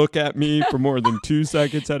to look at me for more than 2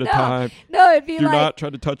 seconds at a time. No, it'd be Do like, not try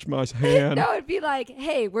to touch my hand. no, it'd be like,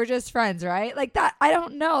 hey, we're just friends, right? Like that. I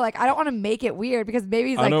don't know. Like, I don't want to make it weird because maybe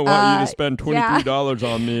he's I like, don't want you to spend $23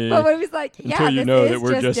 on me. But what if he's like, Until yeah, you this know is that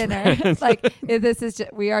we're just dinner. friends. Like, this is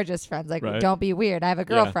we are just friends. Like, Right. don't be weird. I have a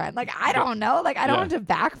girlfriend. Like, I don't know. Like, I don't Yeah. want it to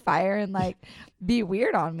backfire and like be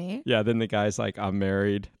weird on me. Yeah, then the guy's like, I'm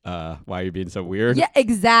married. Why are you being so weird? Yeah,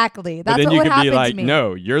 exactly. But That's then what you would could happen be like, to me.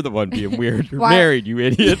 no, you're the one being weird. You're Why- married, you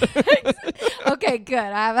idiot. Okay, good.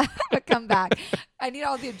 I have a comeback. I need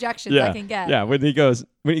all the objections I can get. Yeah, when he goes,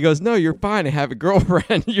 no, you're fine. I have a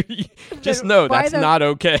girlfriend. You just know Why that's the- not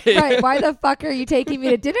okay. Right? Why the fuck are you taking me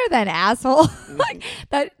to dinner then, asshole? Like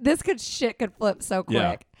that. This shit could flip so quick.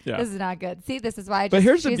 Yeah, yeah. This is not good. See, this is why I just But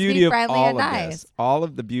here's the choose to beauty be of friendly all and of nice. this. All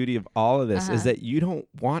of the beauty of all of this is Uh-huh. that you don't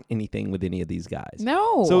want anything with any of these guys.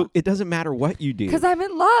 No. So it doesn't matter what you do. Because I'm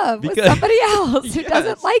in love with Because- somebody else who Yes.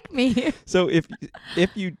 doesn't like me. So if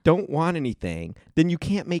you don't want anything, then you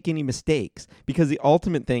can't make any mistakes, because the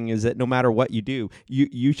ultimate thing is that no matter what you do,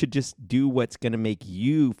 you should just do what's going to make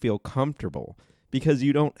you feel comfortable, because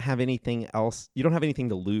you don't have anything else. You don't have anything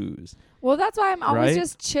to lose. Well, that's why I'm always Right?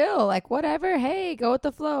 just chill. Like, whatever. Hey, go with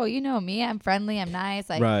the flow. You know me. I'm friendly. I'm nice.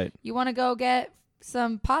 Like, Right. you want to go get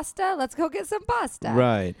some pasta? Let's go get some pasta.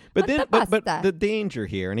 Right. But What then the but pasta? the danger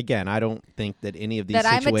here, and again, I don't think that any of these That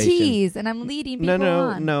I'm a situations tease and I'm leading people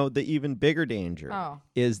on. No, the even bigger danger Oh,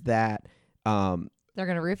 is that they're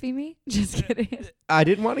going to roofie me? Just kidding. I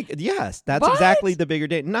didn't want to. Yes, that's What? exactly the bigger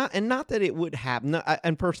day. Not that it would happen. No,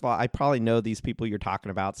 and first of all, I probably know these people you're talking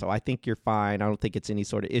about, so I think you're fine. I don't think it's any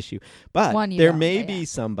sort of issue. But One you there don't, may but be yeah.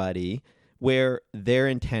 somebody where their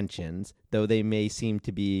intentions, though they may seem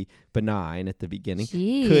to be benign at the beginning,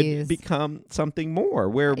 Jeez. could become something more.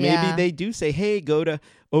 Where maybe Yeah. they do say, "Hey, go to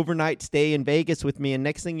overnight stay in Vegas with me," and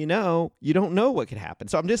next thing you know, you don't know what could happen.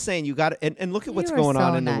 So I'm just saying, you got to and look at what's You are going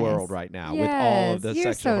on so in the nice. world right now with all of the Yes,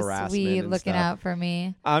 sexual you're so harassment sweet and looking stuff. out for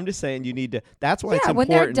me. I'm just saying you need to. That's why it's Yeah, when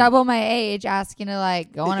important. they're double my age, asking to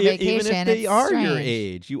like go on a vacation. Even if they it's are your strange.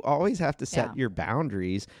 age, you always have to set Yeah. your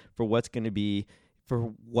boundaries for what's going to be for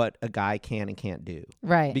what a guy can and can't do.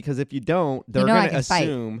 Right. Because if you don't, they're know I going to can fight.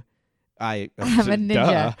 assume. I'm a ninja.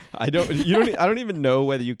 Duh. I don't even know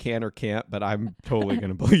whether you can or can't, but I'm totally going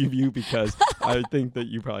to believe you, because I think that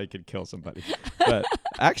you probably could kill somebody. But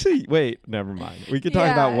actually, wait, never mind. We could talk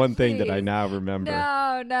Yeah, about one thing that I please. now remember.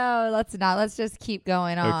 No, let's not. Let's just keep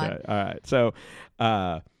going on. Okay. All right. So,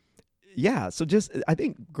 yeah. So just, I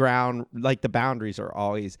think the boundaries are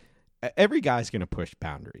always, every guy's going to push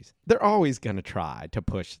boundaries. They're always going to try to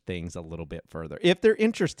push things a little bit further if they're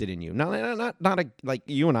interested in you. Not like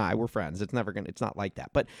you and I, we're friends. It's not like that.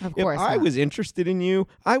 But Of if course I not. was interested in you,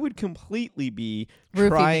 I would completely be Roofie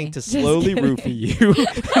trying me. to Just slowly kidding. roofie you.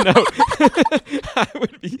 No, I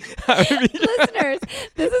would be. Listeners,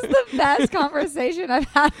 this is the best conversation I've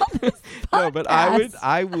had on this podcast. No, but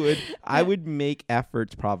I would make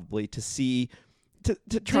efforts probably to see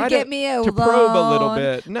to try get me to probe a little alone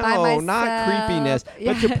bit. by No, not myself. creepiness,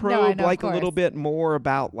 Yeah, but to no, I probe know, of like a little course. bit more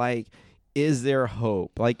about like, is there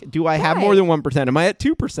hope? Like, do I have more Right. than 1%? Am I at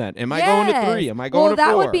 2%? Am I going to 3? Am I going to 4?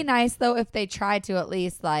 that would be nice though if they tried to at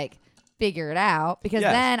least like figure it out, because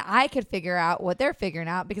Yes. then I could figure out what they're figuring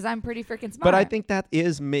out because I'm pretty freaking smart. But I think that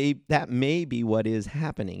may be what is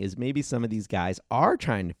happening, is maybe some of these guys are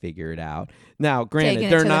trying to figure it out. Now, granted, Taking it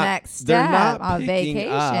they're to the not next they're step not on picking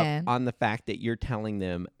vacation. up on the fact that you're telling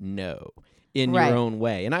them no in Right. your own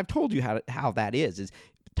way. And I've told you how that is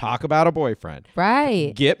talk about a boyfriend.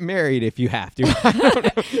 right. Get married if you have to. I don't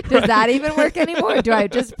know. Does that even work anymore? Do I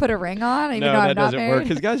just put a ring on even No, though I'm that not doesn't work, married?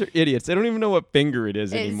 because guys are idiots. They don't even know what finger it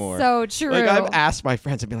is It's anymore. so true. Like, I've asked my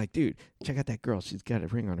friends, I'd be like, dude, check out that girl. She's got a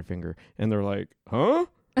ring on her finger. And they're like, huh?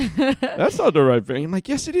 That's not the right thing. I'm like,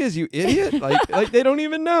 yes, it is, you idiot. like they don't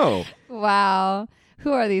even know. Wow.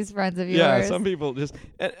 Who are these friends of yours? Yeah, some people just,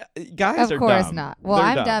 guys are Of course dumb. not. Well, They're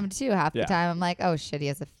I'm dumb too half Yeah. the time. I'm like, oh shit, he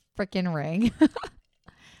has a freaking ring.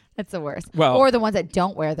 That's the worst. Well, or the ones that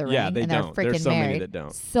don't wear the ring yeah, they and they're don't. freaking There's so many married. that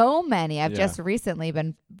don't. So many. I've Yeah. just recently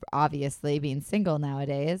been, obviously being single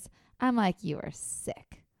nowadays. I'm like, you are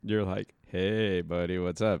sick. You're like, hey, buddy,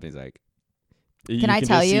 what's up? He's like, Can I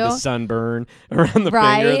just tell see you? the sunburn around the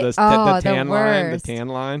Right? finger, the Oh, the tan line, the worst. tan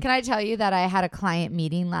line. Can I tell you that I had a client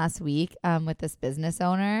meeting last week with this business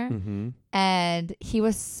owner, Mm-hmm. and he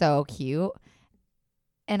was so cute.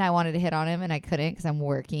 and I wanted to hit on him and I couldn't because I'm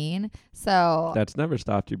working. So That's never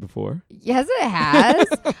stopped you before. yes, it has.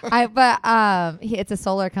 It's a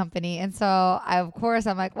solar company, and so of course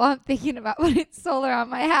I'm like, well, I'm thinking about putting solar on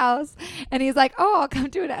my house, and he's like, oh, I'll come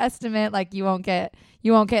do an estimate. Like you won't get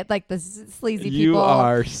like the sleazy people. You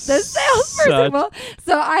are the salesperson will.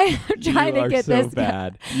 So I'm trying to get this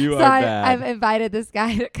bad. guy. You So are bad. I've invited this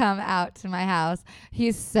guy to come out to my house.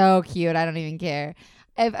 He's so cute. I don't even care.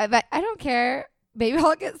 If I don't care. Maybe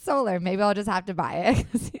I'll get solar. Maybe I'll just have to buy it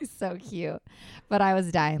because he's so cute. But I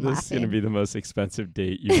was dying laughing. This is going to be the most expensive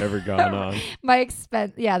date you've ever gone on.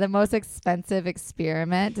 The most expensive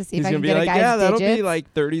experiment to see He's if I gonna can be get like, a guy's yeah, that'll digits. be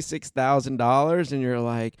like $36,000, and you're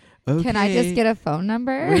like, okay. Can I just get a phone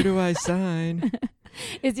number? Where do I sign?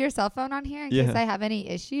 Is your cell phone on here in Yeah. case I have any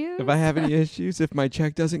issues? If I have any issues, if my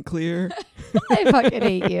check doesn't clear. I fucking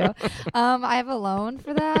hate you. I have a loan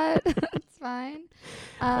for that. It's fine.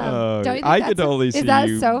 Don't you think I that's could totally see is that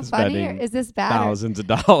you so funny? Or spending is this bad or- thousands of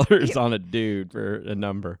dollars on a dude for a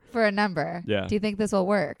number. for a number? Yeah. Do you think this will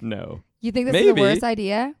work? No. You think this is the Maybe. worst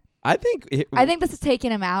idea? I think I think this is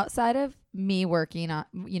taking him outside of me working on,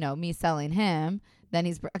 me selling him. Then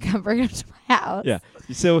he's come bring him to my house. Yeah.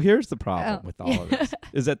 So here's the problem Oh, with all of this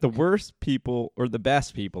is that the worst people or the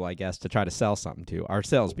best people, I guess, to try to sell something to are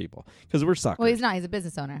salespeople because we're suckers. Well, he's not. He's a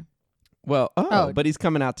business owner. Well, Oh. but he's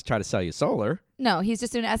coming out to try to sell you solar. No, he's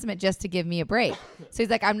just doing an estimate just to give me a break. So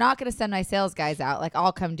he's like, I'm not going to send my sales guys out. Like,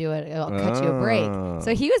 I'll come do it. I'll cut you a break.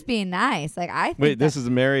 So he was being nice. Like, I think Wait, this is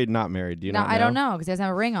married, not married. Do you no, not know? I don't know because he doesn't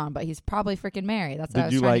have a ring on, but he's probably freaking married. That's what I Did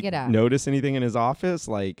was you trying to like get at. notice anything in his office,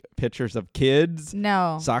 like pictures of kids,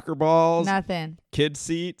 No, soccer balls, nothing. kid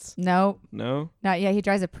seats? Nope. No. Not yet. He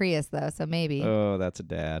drives a Prius though, so maybe. Oh, that's a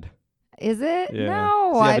dad. Is it? Yeah.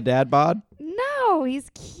 No. Does he have a dad bod? No, he's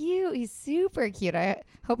cute. He's super cute. I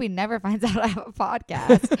hope he never finds out I have a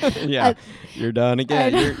podcast. Yeah, you're done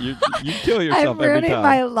again. know. You kill yourself I'm every ruining time.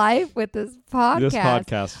 my life with this podcast. This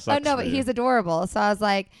podcast sucks. Oh no, but for you. he's adorable. So I was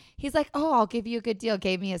like, he's like, oh, I'll give you a good deal.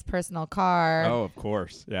 Gave me his personal car. Oh, of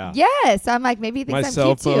course. Yeah. Yes. So I'm like, maybe he thinks My I'm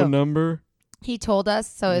cell cute phone too. number. He told us,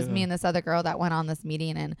 so it was Yeah. me and this other girl that went on this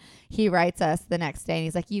meeting, and he writes us the next day, and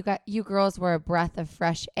he's like, "You girls were a breath of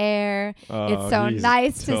fresh air. Oh, It's so he's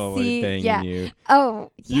nice totally to see." banging Yeah. You.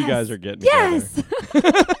 Oh, yes. You guys are getting yes.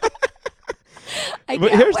 together. I But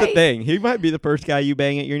can't here's the wait. thing. He might be the first guy you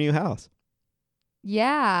bang at your new house.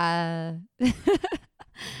 Yeah.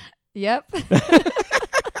 Yep.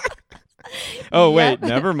 Oh, Yep. wait.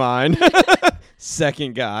 Never mind.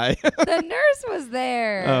 Second guy. The nurse was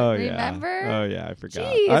there. Oh, Remember? yeah. Oh, yeah. I forgot.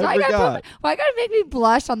 Jeez, I forgot. why gotta make me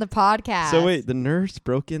blush on the podcast? So, wait. The nurse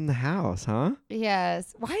broke in the house, huh?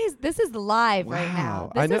 Yes. Why is this is live right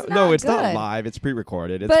now? I This know. is No, not it's not good. live. It's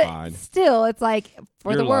pre-recorded. It's but fine. still, it's like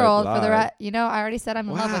for You're the world, for the live. I already said I'm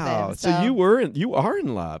in love with Wow. him. So you are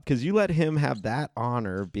in love because you let him have that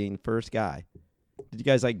honor of being first guy. Did you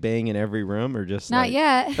guys like bang in every room or just not like,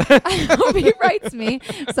 yet. I hope he writes me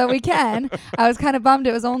so we can. I was kind of bummed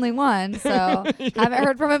it was only one, so I haven't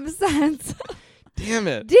heard from him since. Damn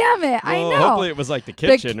it. Damn it! I Well, know. Hopefully it was like the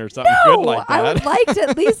kitchen or something No, good like that. I would like to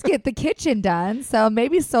at least get the kitchen done. So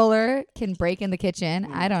maybe solar can break in the kitchen.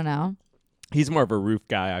 I don't know. He's more of a roof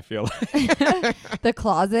guy, I feel like. The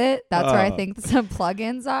closet. That's where I Oh. think some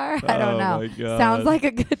plugins are. I don't Oh know. my God. Sounds like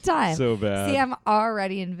a good time. So bad. See, I'm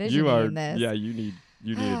already envisioning you are. this. Yeah, you need a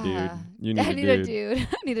dude. You need I a need dude. a dude.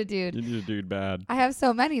 I need a dude. You need a dude bad. I have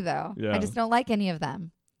so many though. Yeah. I just don't like any of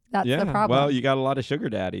them. That's Yeah. the problem. Well, you got a lot of sugar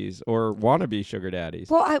daddies or wannabe sugar daddies.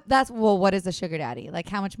 Well, what is a sugar daddy? Like,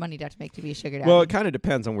 how much money do you have to make to be a sugar daddy? Well, it kind of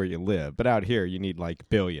depends on where you live, but out here you need like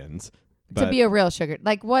billions. to be a real sugar,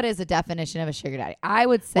 like, what is a definition of a sugar daddy? I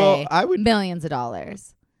would say Well, I would- millions of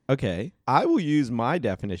dollars. Okay, I will use my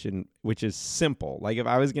definition, which is simple. Like if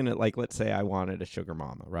I was gonna, like, let's say I wanted a sugar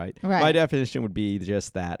mama, right? Right. My definition would be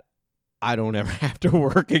just that I don't ever have to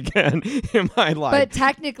work again in my life. But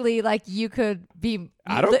technically, like, you could be.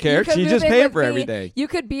 I don't you care. could She's move just in paying with for me. everything. You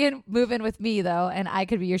could move in with me though, and I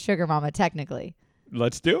could be your sugar mama technically.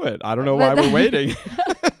 Let's do it. I don't know why we're waiting.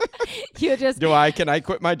 You just Can I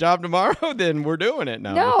quit my job tomorrow? Then we're doing it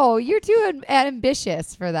now. no. You're too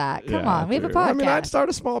ambitious for that. Come Yeah, on, we have a true. podcast. I mean, I'd start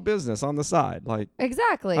a small business on the side. Like,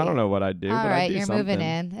 Exactly. I don't know what I'd do. All but I'd right, do you're something. moving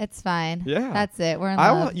in. It's fine. Yeah. That's it. We're in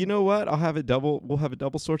love. You know what? We'll have a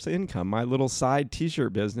double source of income. My little side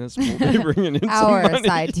T-shirt business will be bringing in some Our money.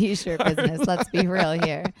 side T-shirt business. Let's be real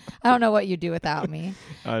here. I don't know what you do without me.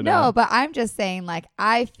 I know. No, but I'm just saying, like,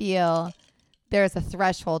 I feel there's a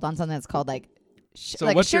threshold on something that's called like, So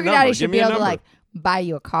like what's your sugar daddy number? should Give be me a able to number. like buy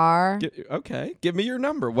you a car. Okay, give me your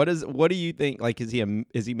number. What do you think? Like, is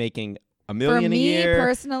he making $1 million For me a year.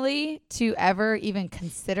 personally, to ever even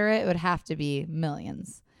consider it would have to be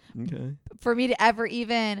millions. Okay. For me to ever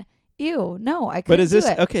even, no, I couldn't But is this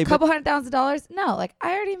do it. okay? Couple $100,000? No, like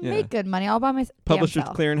I already make good money all by myself. Publishers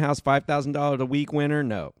Clearinghouse $5,000 a week winner?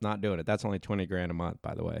 No, not doing it. That's only $20,000 a month,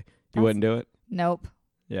 by the way. You wouldn't do it? Nope.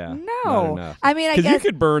 Yeah. No. Not enough. I mean, I Because guess you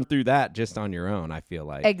could burn through that just on your own, I feel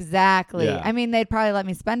like. exactly. Yeah. I mean, they'd probably let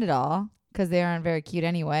me spend it all because they aren't very cute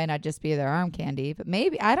anyway, and I'd just be their arm candy. But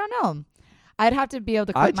maybe, I don't know. I'd have to be able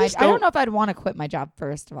to quit I don't know if I'd want to quit my job,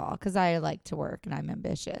 first of all, because I like to work and I'm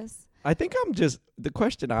ambitious. I think the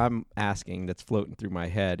question I'm asking that's floating through my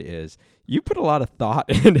head is, you put a lot of thought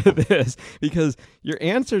into this because your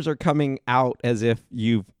answers are coming out as if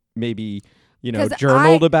you've maybe,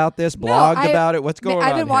 journaled about this, blogged about it. What's going on?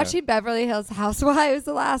 I've been watching Beverly Hills Housewives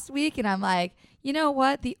the last week, and I'm like, you know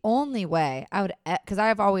what? The only way I would, because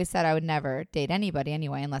I've always said I would never date anybody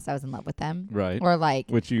anyway unless I was in love with them. Right. Or like.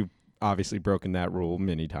 Which you've obviously broken that rule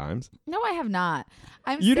many times. No, I have not.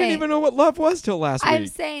 You didn't even know what love was till last week. I'm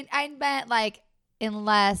saying, I meant like,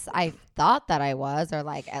 unless I thought that I was, or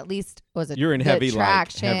like at least was a You're in heavy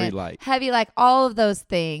attraction, heavy like all of those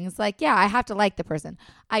things. Like, yeah, I have to like the person.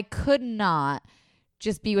 I could not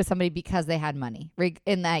just be with somebody because they had money.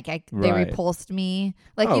 And like they repulsed me.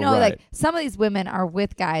 Like, like some of these women are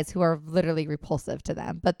with guys who are literally repulsive to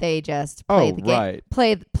them, but they just play the game.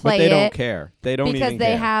 Play but they it. Don't care. They don't because even they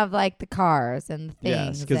care. have like the cars and the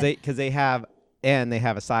things. Yes, because they have. And they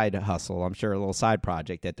have a side hustle, I'm sure, a little side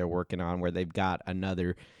project that they're working on where they've got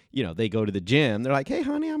another, they go to the gym. They're like, hey,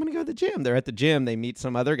 honey, I'm going to go to the gym. They're at the gym. They meet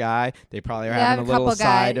some other guy. They probably are having a little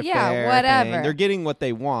side affair. Yeah, whatever. Thing. They're getting what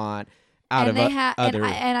they want out of other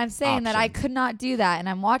and I'm saying options. that I could not do that. And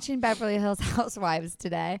I'm watching Beverly Hills Housewives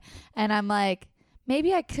today. And I'm like,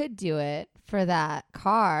 maybe I could do it for that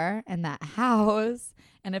car and that house.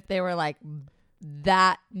 And if they were like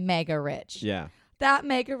that mega rich. Yeah. That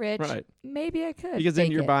mega rich, right. Maybe I could. Because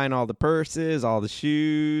then you're buying all the purses, all the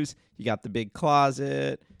shoes. You got the big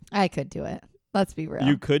closet. I could do it. Let's be real.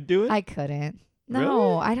 You could do it? I couldn't. No,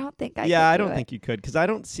 really? I don't think I could. Yeah, I don't think you could because I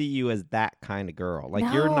don't see you as that kind of girl.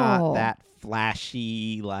 Like, you're not that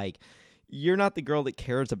flashy, like... You're not the girl that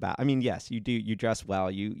cares about. I mean, yes, you do. You dress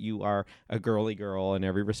well. You are a girly girl in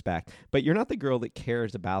every respect. But you're not the girl that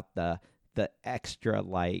cares about the extra,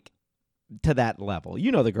 like, to that level. You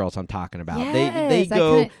know the girls I'm talking about. Yes,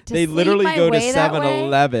 they literally go to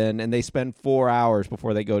 7-Eleven and they spend 4 hours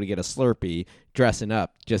before they go to get a Slurpee dressing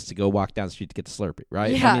up just to go walk down the street to get the Slurpee,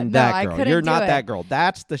 right? Yeah, I mean, that girl. You're not it. That girl.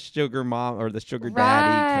 That's the sugar mom or the sugar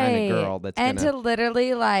daddy kind of girl that's to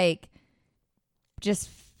literally like just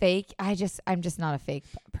fake. I'm just not a fake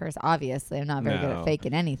person. Obviously, I'm not very good at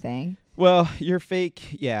faking anything. Well, you're fake.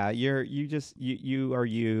 Yeah, you are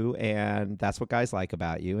you, and that's what guys like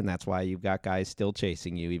about you, and that's why you've got guys still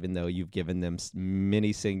chasing you, even though you've given them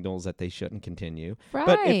many signals that they shouldn't continue. Right.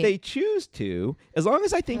 But if they choose to, as long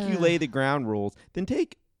as I think you lay the ground rules, then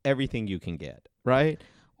take everything you can get, right?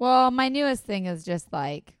 Well, my newest thing is just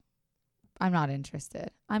like, I'm not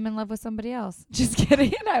interested. I'm in love with somebody else. Just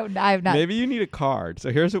kidding. I'm not. Maybe you need a card.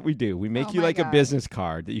 So here's what we do. We make you like a business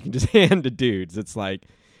card that you can just hand to dudes. It's like,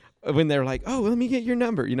 when they're like, oh, let me get your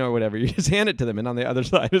number, whatever. You just hand it to them. And on the other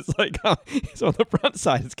side, it's like, so on the front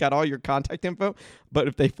side, it's got all your contact info. But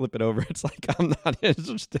if they flip it over, it's like, I'm not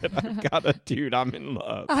interested. I've got a dude. I'm in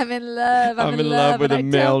love. I'm in love. I'm in love with a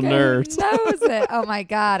male nurse. Knows it. Oh, my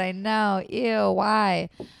God. I know. Ew. Why?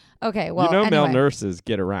 Okay. Well, anyway. Male nurses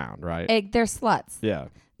get around, right? They're sluts. Yeah.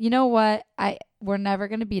 You know what? We're never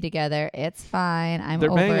going to be together. It's fine. They're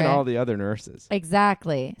over banging it. all the other nurses.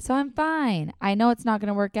 Exactly. So I'm fine. I know it's not going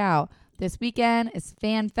to work out. This weekend is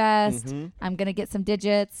Fan Fest. Mm-hmm. I'm going to get some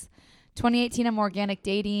digits. 2018, I'm organic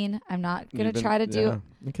dating. I'm not going to try to do...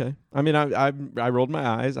 Okay. I mean, I rolled my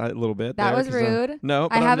eyes a little bit. That was rude. No,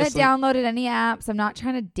 but I haven't downloaded any apps. I'm not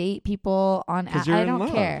trying to date people on apps. I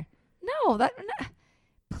don't care. No,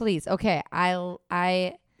 please. Okay.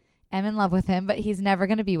 I am in love with him, but he's never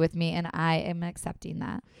going to be with me, and I am accepting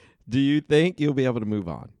that. Do you think you'll be able to move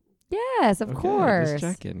on? Yes, of course. Just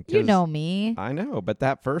checking. You know me. I know, but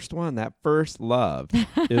that first love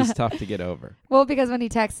is tough to get over. Well, because when he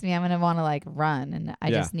texts me, I'm going to want to like run, and I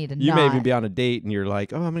just need to You may even be on a date, and you're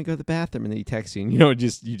like, oh, I'm going to go to the bathroom, and then he texts you, and you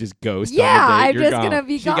just ghost yeah, on the date. I'm just going to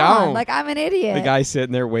be gone. Like, I'm an idiot. The guy's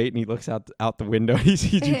sitting there waiting. He looks out the window. He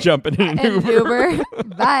sees you jumping in an Uber.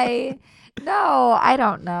 Bye. No, I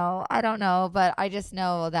don't know. But I just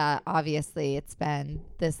know that obviously it's been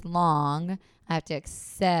this long. I have to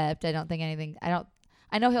accept. I don't think anything.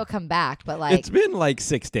 I know he'll come back, but like it's been like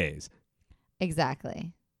 6 days.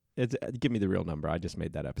 Exactly. Give me the real number. I just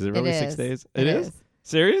made that up. Is it really 6 days? It is.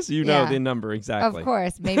 Serious? You know Yeah. the number exactly. Of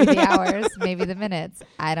course. Maybe the hours, maybe the minutes.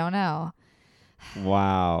 I don't know.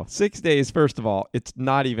 Wow. 6 days, first of all, it's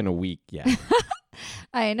not even a week yet.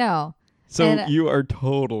 I know. So And- you are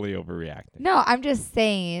totally overreacting. No, I'm just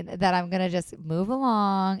saying that I'm going to just move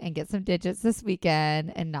along and get some digits this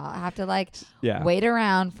weekend and not have to like Yeah. wait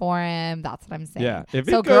around for him. That's what I'm saying. Yeah. If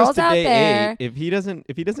So it goes girls to out day there- 8, if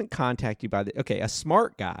he doesn't contact you by the a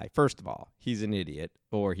smart guy, first of all, he's an idiot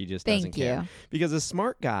or he just doesn't Thank care. you. Because a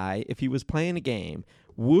smart guy, if he was playing a game,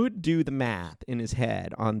 would do the math in his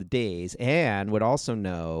head on the days and would also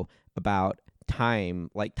know about time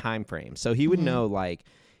frames. So he would Mhm. know like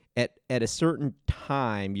at a certain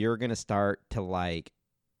time you're going to start to like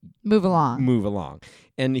Move along. move along.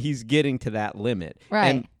 And he's getting to that limit.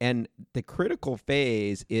 Right. And the critical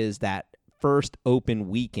phase is that first open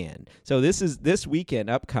weekend. So this weekend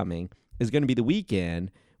upcoming is going to be the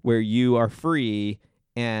weekend where you are free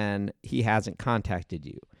and he hasn't contacted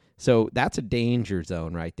you. So that's a danger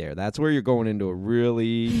zone right there. That's where you're going into a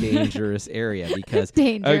really dangerous area because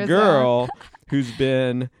Danger a zone. girl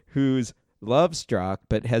who's love struck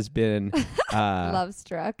but has been Love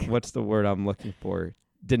struck. what's the word I'm looking for?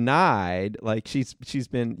 Denied. Like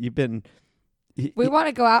We want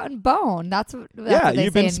to go out and bone. That's what they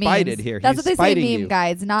you've say been in spited memes. here. That's He's what they say spiting in meme you.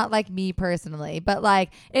 guides, not like me personally, but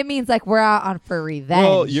like it means like we're out on for revenge.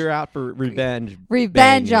 Well, you're out for revenge.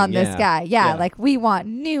 revenge banging, on this yeah. guy. Yeah, Yeah. like we want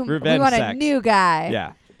Revenge a sex. new guy.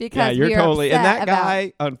 Yeah. Because Yeah, you're we're totally. And upset that about-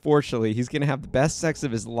 guy, unfortunately, he's going to have the best sex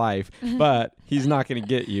of his life, but he's not going to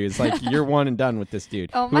get you. It's like you're one and done with this dude,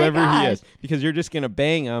 Oh my whoever he gosh. is, because you're just going to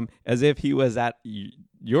bang him as if he was at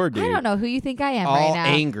your dude. I don't know who you think I am All right now.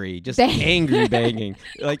 angry, just Bang. angry banging,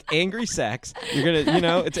 like angry sex. You're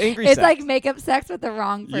gonna, it's angry It's sex. like makeup sex with the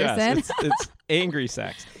wrong person. Yes, it's angry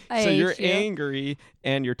sex. I So hate you're you. angry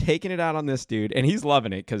and you're taking it out on this dude, and he's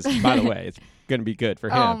loving it because, by the way, it's gonna be good for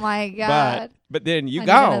him. Oh my god. But then you I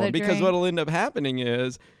need go another because drink. what'll end up happening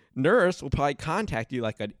is nurse will probably contact you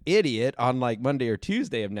like an idiot on like Monday or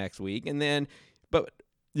Tuesday of next week, and then by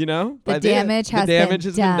The then, damage the has damage been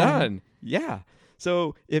has done. been done. Yeah.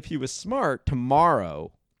 So if he was smart,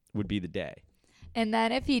 tomorrow would be the day. And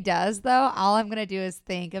then if he does, though, all I'm gonna do is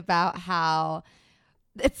think about how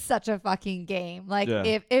it's such a fucking game. Like Yeah.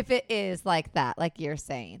 if it is like that, like you're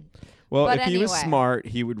saying. Well, But if he was anyway. smart,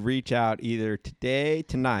 he would reach out either today,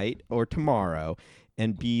 tonight, or tomorrow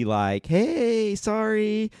and be like, "Hey,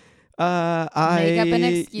 sorry, Make up an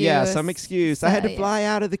yeah, excuse. some excuse. I had to Yeah. fly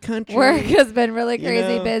out of the country. Work has been really You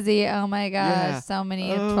crazy know, busy. Oh my gosh, yeah. so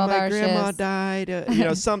many Oh, 12-hour my grandma shifts.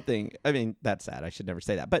 died. Something. I mean, that's sad. I should never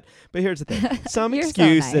say that. But here's the thing: some You're so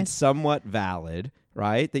excuse nice. that's somewhat valid,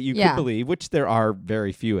 right? That you Yeah. could believe, which there are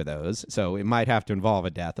very few of those. So it might have to involve a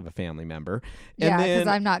death of a family member. Yeah, And because then,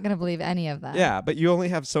 I'm not gonna believe any of them. yeah, but you only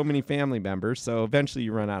have so many family members, so eventually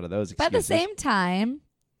you run out of those But excuses. at the same time,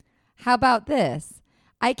 how about this?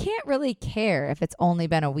 I can't really care if it's only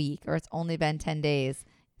been a week or it's only been 10 days.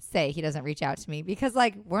 Say he doesn't reach out to me because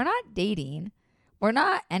like we're not dating. We're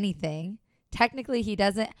not anything. Technically he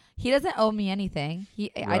doesn't owe me anything.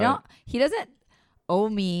 He doesn't owe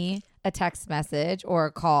me a text message or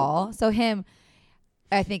a call. So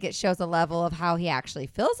I think it shows a level of how he actually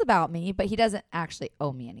feels about me, but he doesn't actually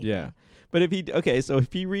owe me anything. Yeah. But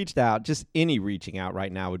if he reached out, just any reaching out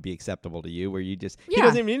right now would be acceptable to you, where he Yeah.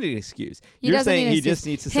 doesn't even need an excuse. He You're doesn't saying need an he excuse. just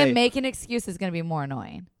needs to Him say, making an excuse is going to be more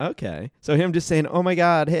annoying. okay. So him just saying, "Oh my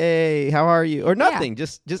God, hey, how are you?" or nothing.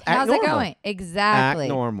 Just act How's normal. it going? Exactly. Act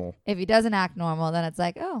normal. If he doesn't act normal, then it's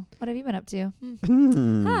like, oh, what have you been up to?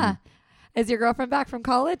 Hmm. Huh. Is your girlfriend back from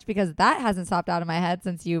college? Because that hasn't stopped out of my head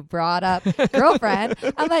since you brought up girlfriend.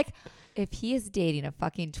 I'm like, if he is dating a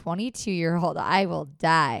fucking 22-year-old, I will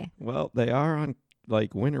die. Well, they are on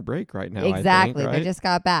like winter break right now. Exactly. I think, right? They just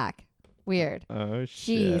got back. Weird. Oh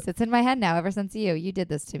shit. Jeez, it's in my head now ever since you. You did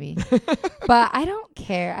this to me. But I don't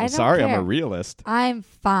care. I I'm don't sorry, care. I'm a realist. I'm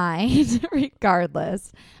fine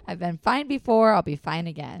regardless. I've been fine before. I'll be fine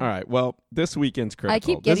again. All right. Well, this weekend's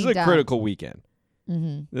critical. keep This is getting a dumb. critical weekend.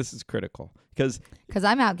 Mm-hmm. This is critical because Because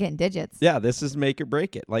I'm out getting digits. yeah, this is make or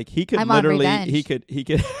break it. Like he could I'm on literally, revenge. he could.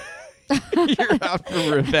 You're out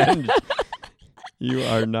for revenge. You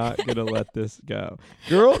are not gonna let this go,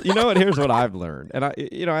 girl. You know what? Here's what I've learned, and I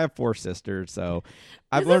have 4 sisters, so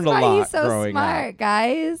I've This learned is a why lot he's so growing smart, up.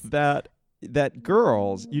 guys. That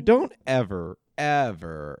girls, you don't ever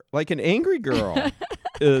like an angry girl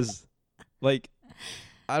is like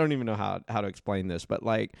I don't even know how to explain this, but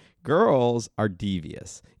like girls are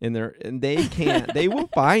devious and they will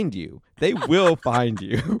find you. They will find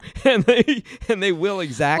you and they will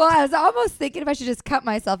Well, I was almost thinking if I should just cut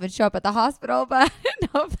myself and show up at the hospital, but I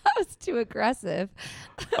didn't know if that was too aggressive.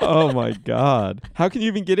 Oh my God. How can you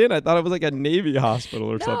even get in? I thought it was like a Navy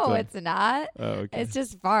hospital or something. No, it's not. Oh, okay. It's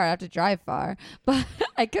just far. I have to drive far, but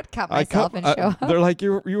I could cut myself and show up. They're like,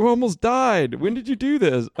 you almost died. When did you do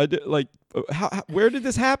this? I did like, where did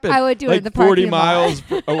this happen? I would do like it in the parking 40 lot. miles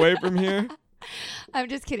away from here. I'm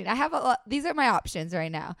just kidding. I have a lot. These are my options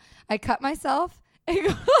right now. I cut myself and go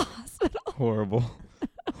to the hospital.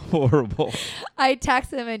 Horrible. I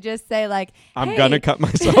text him and just say like, I'm hey. gonna cut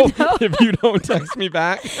myself if you don't text me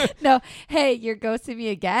back. No, hey, you're ghosting me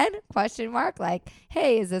again? Question mark. Like,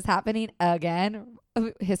 hey, is this happening again?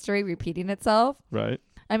 History repeating itself. Right.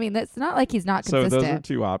 I mean, that's not like he's not So consistent. those are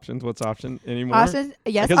two options. What's option anymore? Option,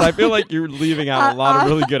 yes. Because I feel like you're leaving out a lot of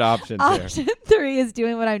really good options there. Option 3 is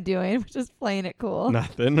doing what I'm doing, which is playing it cool.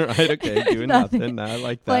 Nothing, right? Okay, doing nothing. I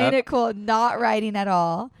like that. Playing it cool, not writing at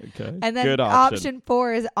all. Okay. And then good option. option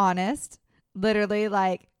 4 is honest. Literally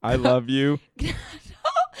like, I love you. no,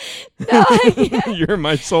 I can't. You're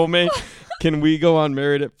my soulmate. Can we go on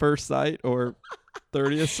Married at First Sight or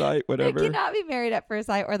 30th Sight, whatever? We cannot be Married at First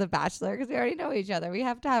Sight or The Bachelor because we already know each other. We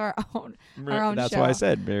have to have our own That's show. why I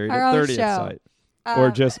said Married Our at own 30th show. Sight.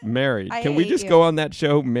 Or just Married. I Can we hate just you. go on that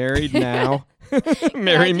show, Married Now?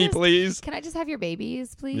 Marry me, please. Can I just have your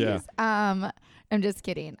babies, please? Yeah. I'm just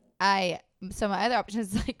kidding. So my other option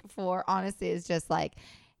is like for honesty is just like,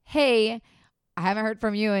 hey, I haven't heard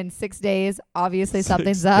from you in 6 days. Obviously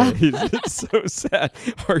something's up. It's so sad.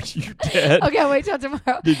 Are you dead? Okay, wait till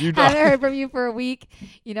tomorrow. Did you I haven't die? heard from you for a week.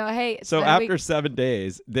 You know, hey. it's So been a after week. 7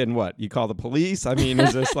 days, then what? You call the police? I mean,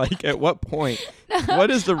 is this like at what point? What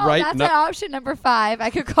is the right? That's my option number 5. I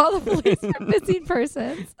could call the police for missing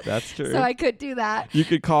persons. That's true. So I could do that. You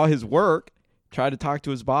could call his work, try to talk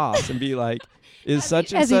to his boss, and be like, "Is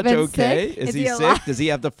such and has he such been okay? sick? Is Is he he sick? alive?" Does he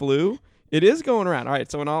have the flu?" It is going around. All right.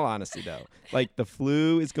 So in all honesty, though, like the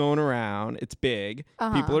flu is going around. It's big.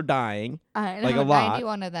 People are dying. I like know, a lot.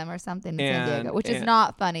 91 of them or something in San And- Diego, which is and-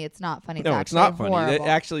 not funny. It's not funny. It's No, actually it's not funny. horrible. It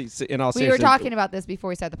actually, in all We were seriousness, talking about this before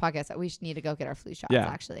we started the podcast that we need to go get our flu shots, Yeah.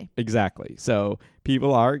 actually. Exactly. So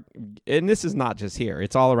people are, and this is not just here.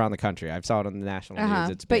 It's all around the country. I've saw it on the national news.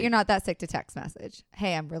 It's But big. you're not that sick to text message.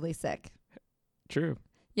 Hey, I'm really sick. True.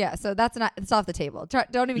 Yeah, so that's not. It's off the table.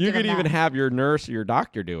 Don't even. You give could them even that. have your nurse or your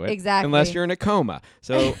doctor do it. Exactly. Unless you're in a coma.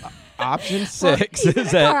 So option Well, 6 he's in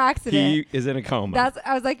is a car that accident. he is in a coma.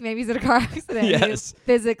 I was like, maybe he's in a car accident. Yes. He is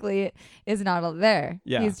physically is not there.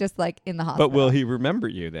 Yeah. He's just like in the hospital. But will he remember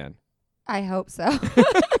you then? I hope so.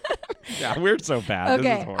 Yeah, we're so bad. This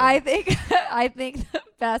is Okay, horrible. I think the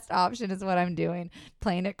best option is what I'm doing,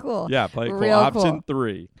 playing it cool. Yeah, play it cool. Real Option cool.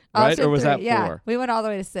 3, right? Option Or was 3, that 4? yeah. We went all the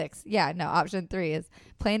way to 6. Yeah, no. Option 3 is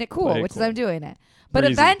playing it cool, Play it which is cool. I'm doing it. But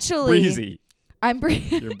Breezy. eventually, Breezy. I'm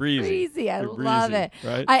You're breezy. breezy. I You're love breezy, it.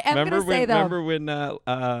 Right? I am remember gonna when, say though. Remember when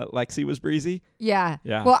Lexi was breezy? Yeah.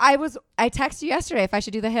 Yeah. Well, I texted you yesterday if I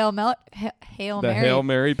should do the Hail The Mary Hail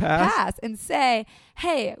Mary pass? and say,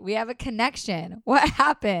 hey, we have a connection. What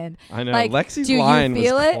happened? I know. Like, Lexi's do line you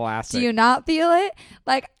feel was it? classic. Do you not feel it?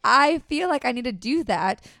 Like, I feel like I need to do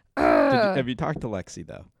that. Have you talked to Lexi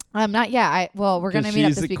though? Not yet. We're gonna 'Cause meet up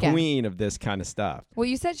she's this the weekend. queen of this kind of stuff. Well,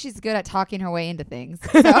 you said she's good at talking her way into things.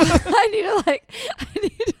 So I need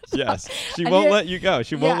to Yes. She I won't need- let you go.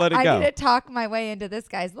 She won't let it I go. need to talk my way into this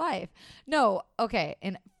guy's life. No, okay.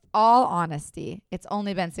 In all honesty, it's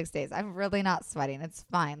only been 6 days. I'm really not sweating. It's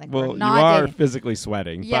fine. Like Well, we're you not are dating. physically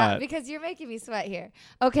sweating, Yeah, but because you're making me sweat here.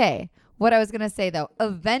 Okay. What I was gonna say though,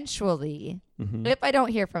 eventually, Mhm. if I don't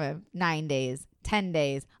hear from him 9 days, 10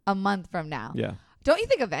 days, a month from now, yeah. don't you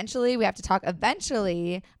think eventually we have to talk?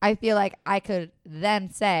 Eventually, I feel like I could then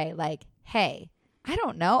say like, hey, I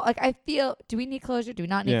don't know. Like I feel, do we need closure? Do we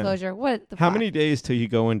not need Yeah. closure? What the How fuck? many days till you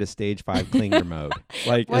go into stage 5 clinger mode?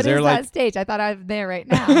 Like, What is there that like, stage? I thought I'm there right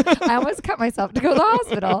now. I almost cut myself to go to the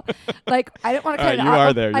hospital. Like I didn't want to All cut right, an you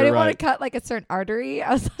are there. I You're didn't want right. to cut like a certain artery.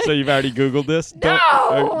 I was like, so you've already Googled this? No!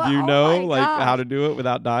 Do you Oh know my like how gosh. to do it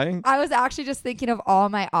without dying? I was actually just thinking of all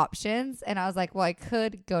my options, and I was like, well, I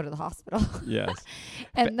could go to the hospital. Yes.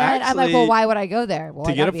 And But then I'm like, well, actually, why would I go there? Well,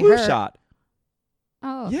 to I get a gotta be flu hurt. shot.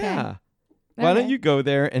 Oh, okay. Yeah. Why don't Okay. you go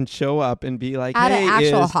there and show up and be like, At hey, an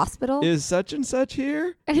actual is, hospital? is such and such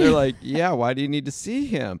here? They're like, yeah, why do you need to see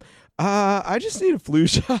him? I just need a flu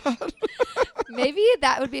shot. Maybe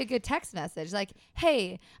that would be a good text message. Like,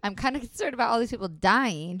 hey, I'm kind of concerned about all these people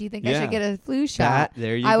dying. Do you think I Yeah. should get a flu shot?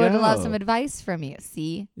 There you I go. would love some advice from you.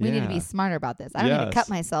 See, we need to be Yeah. smarter about this. I don't need to Yes. cut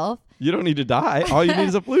myself. You don't need to die. All you need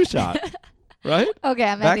is a flu shot. right? Okay,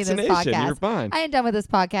 I'm ending this Vaccination, podcast. you're fine. I ain't done with this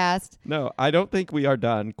podcast. No, I don't think we are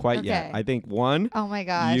done quite yet. Okay. I think one, Oh my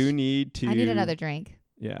gosh. you need to. I need another drink.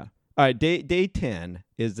 Yeah. All right. Day 10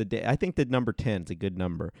 is the day. I think the number 10 is a good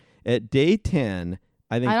number. At day 10,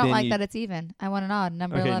 I think. I don't then like that it's even. I want an odd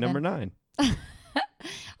number. Okay, 11. number 9.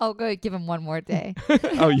 I'll go give him one more day.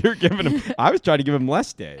 Oh, you're giving him. I was trying to give him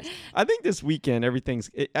less days. I think this weekend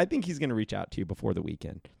I think he's going to reach out to you before the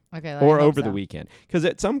weekend Okay. or over the weekend, because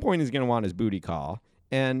at some point he's going to want his booty call,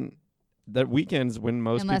 and the weekends when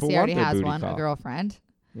most Unless people he want already their has booty one, call. a girlfriend.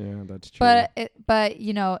 Yeah, that's true. But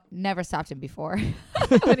never stopped him before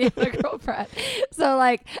when he had a girlfriend. So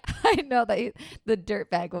like, I know that the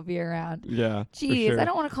dirtbag will be around. Yeah. Jeez, for sure. I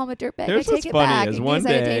don't want to call him a dirtbag. Here's I what's take it funny back. is In one case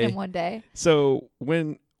I date day- him one day. So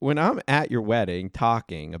when I'm at your wedding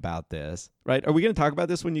talking about this, right? Are we going to talk about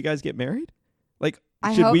this when you guys get married? Like,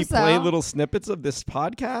 I should hope we play so. little snippets of this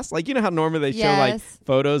podcast? Like, you know how normally they show like Yes.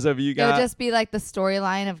 photos of you It would guys. just be like the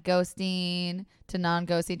storyline of ghosting to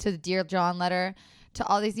non-ghosting to the Dear John letter to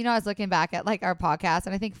all these. I was looking back at like our podcast,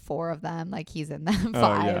 and I think 4 of them, like he's in them,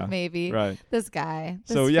 5 yeah. maybe. Right. This guy.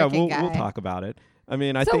 This So yeah, freaking we'll guy. talk about it. I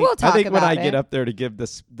mean, I So think we'll talk when I about get it. up there to give the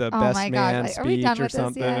Oh best my God, man like, are we speech done or with this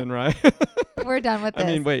something, yet? right? We're done with this. I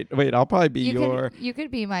mean, wait, I'll probably be you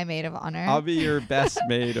could be my maid of honor. I'll be your best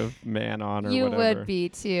maid of man honor. You whatever. would be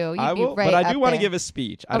too. You'd I will, be right but I up do want to there. give a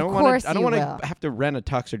speech. I Of don't course want you to will. have to rent a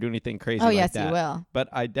tux or do anything crazy Oh like yes, that. you will. But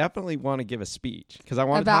I definitely want to give a speech because I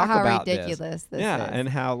want to About talk how about ridiculous this yeah, is. and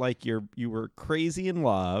how like you were crazy in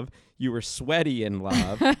love, you were sweaty in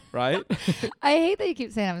love, right? I hate that you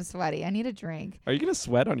keep saying I'm sweaty. I need a drink. Are you gonna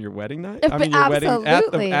sweat on your wedding night? But I mean, your wedding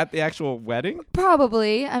absolutely. at the actual wedding.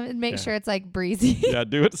 Probably. Make Yeah. sure it's like breezy. Yeah,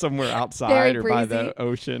 do it somewhere outside Very or by breezy. the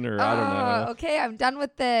ocean or I don't know. Okay, I'm done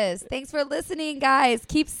with this. Thanks for listening, guys.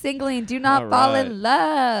 Keep singling. Do not All fall right. in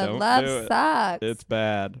love. Don't Love do it. sucks. It's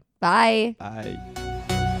bad. Bye. Bye.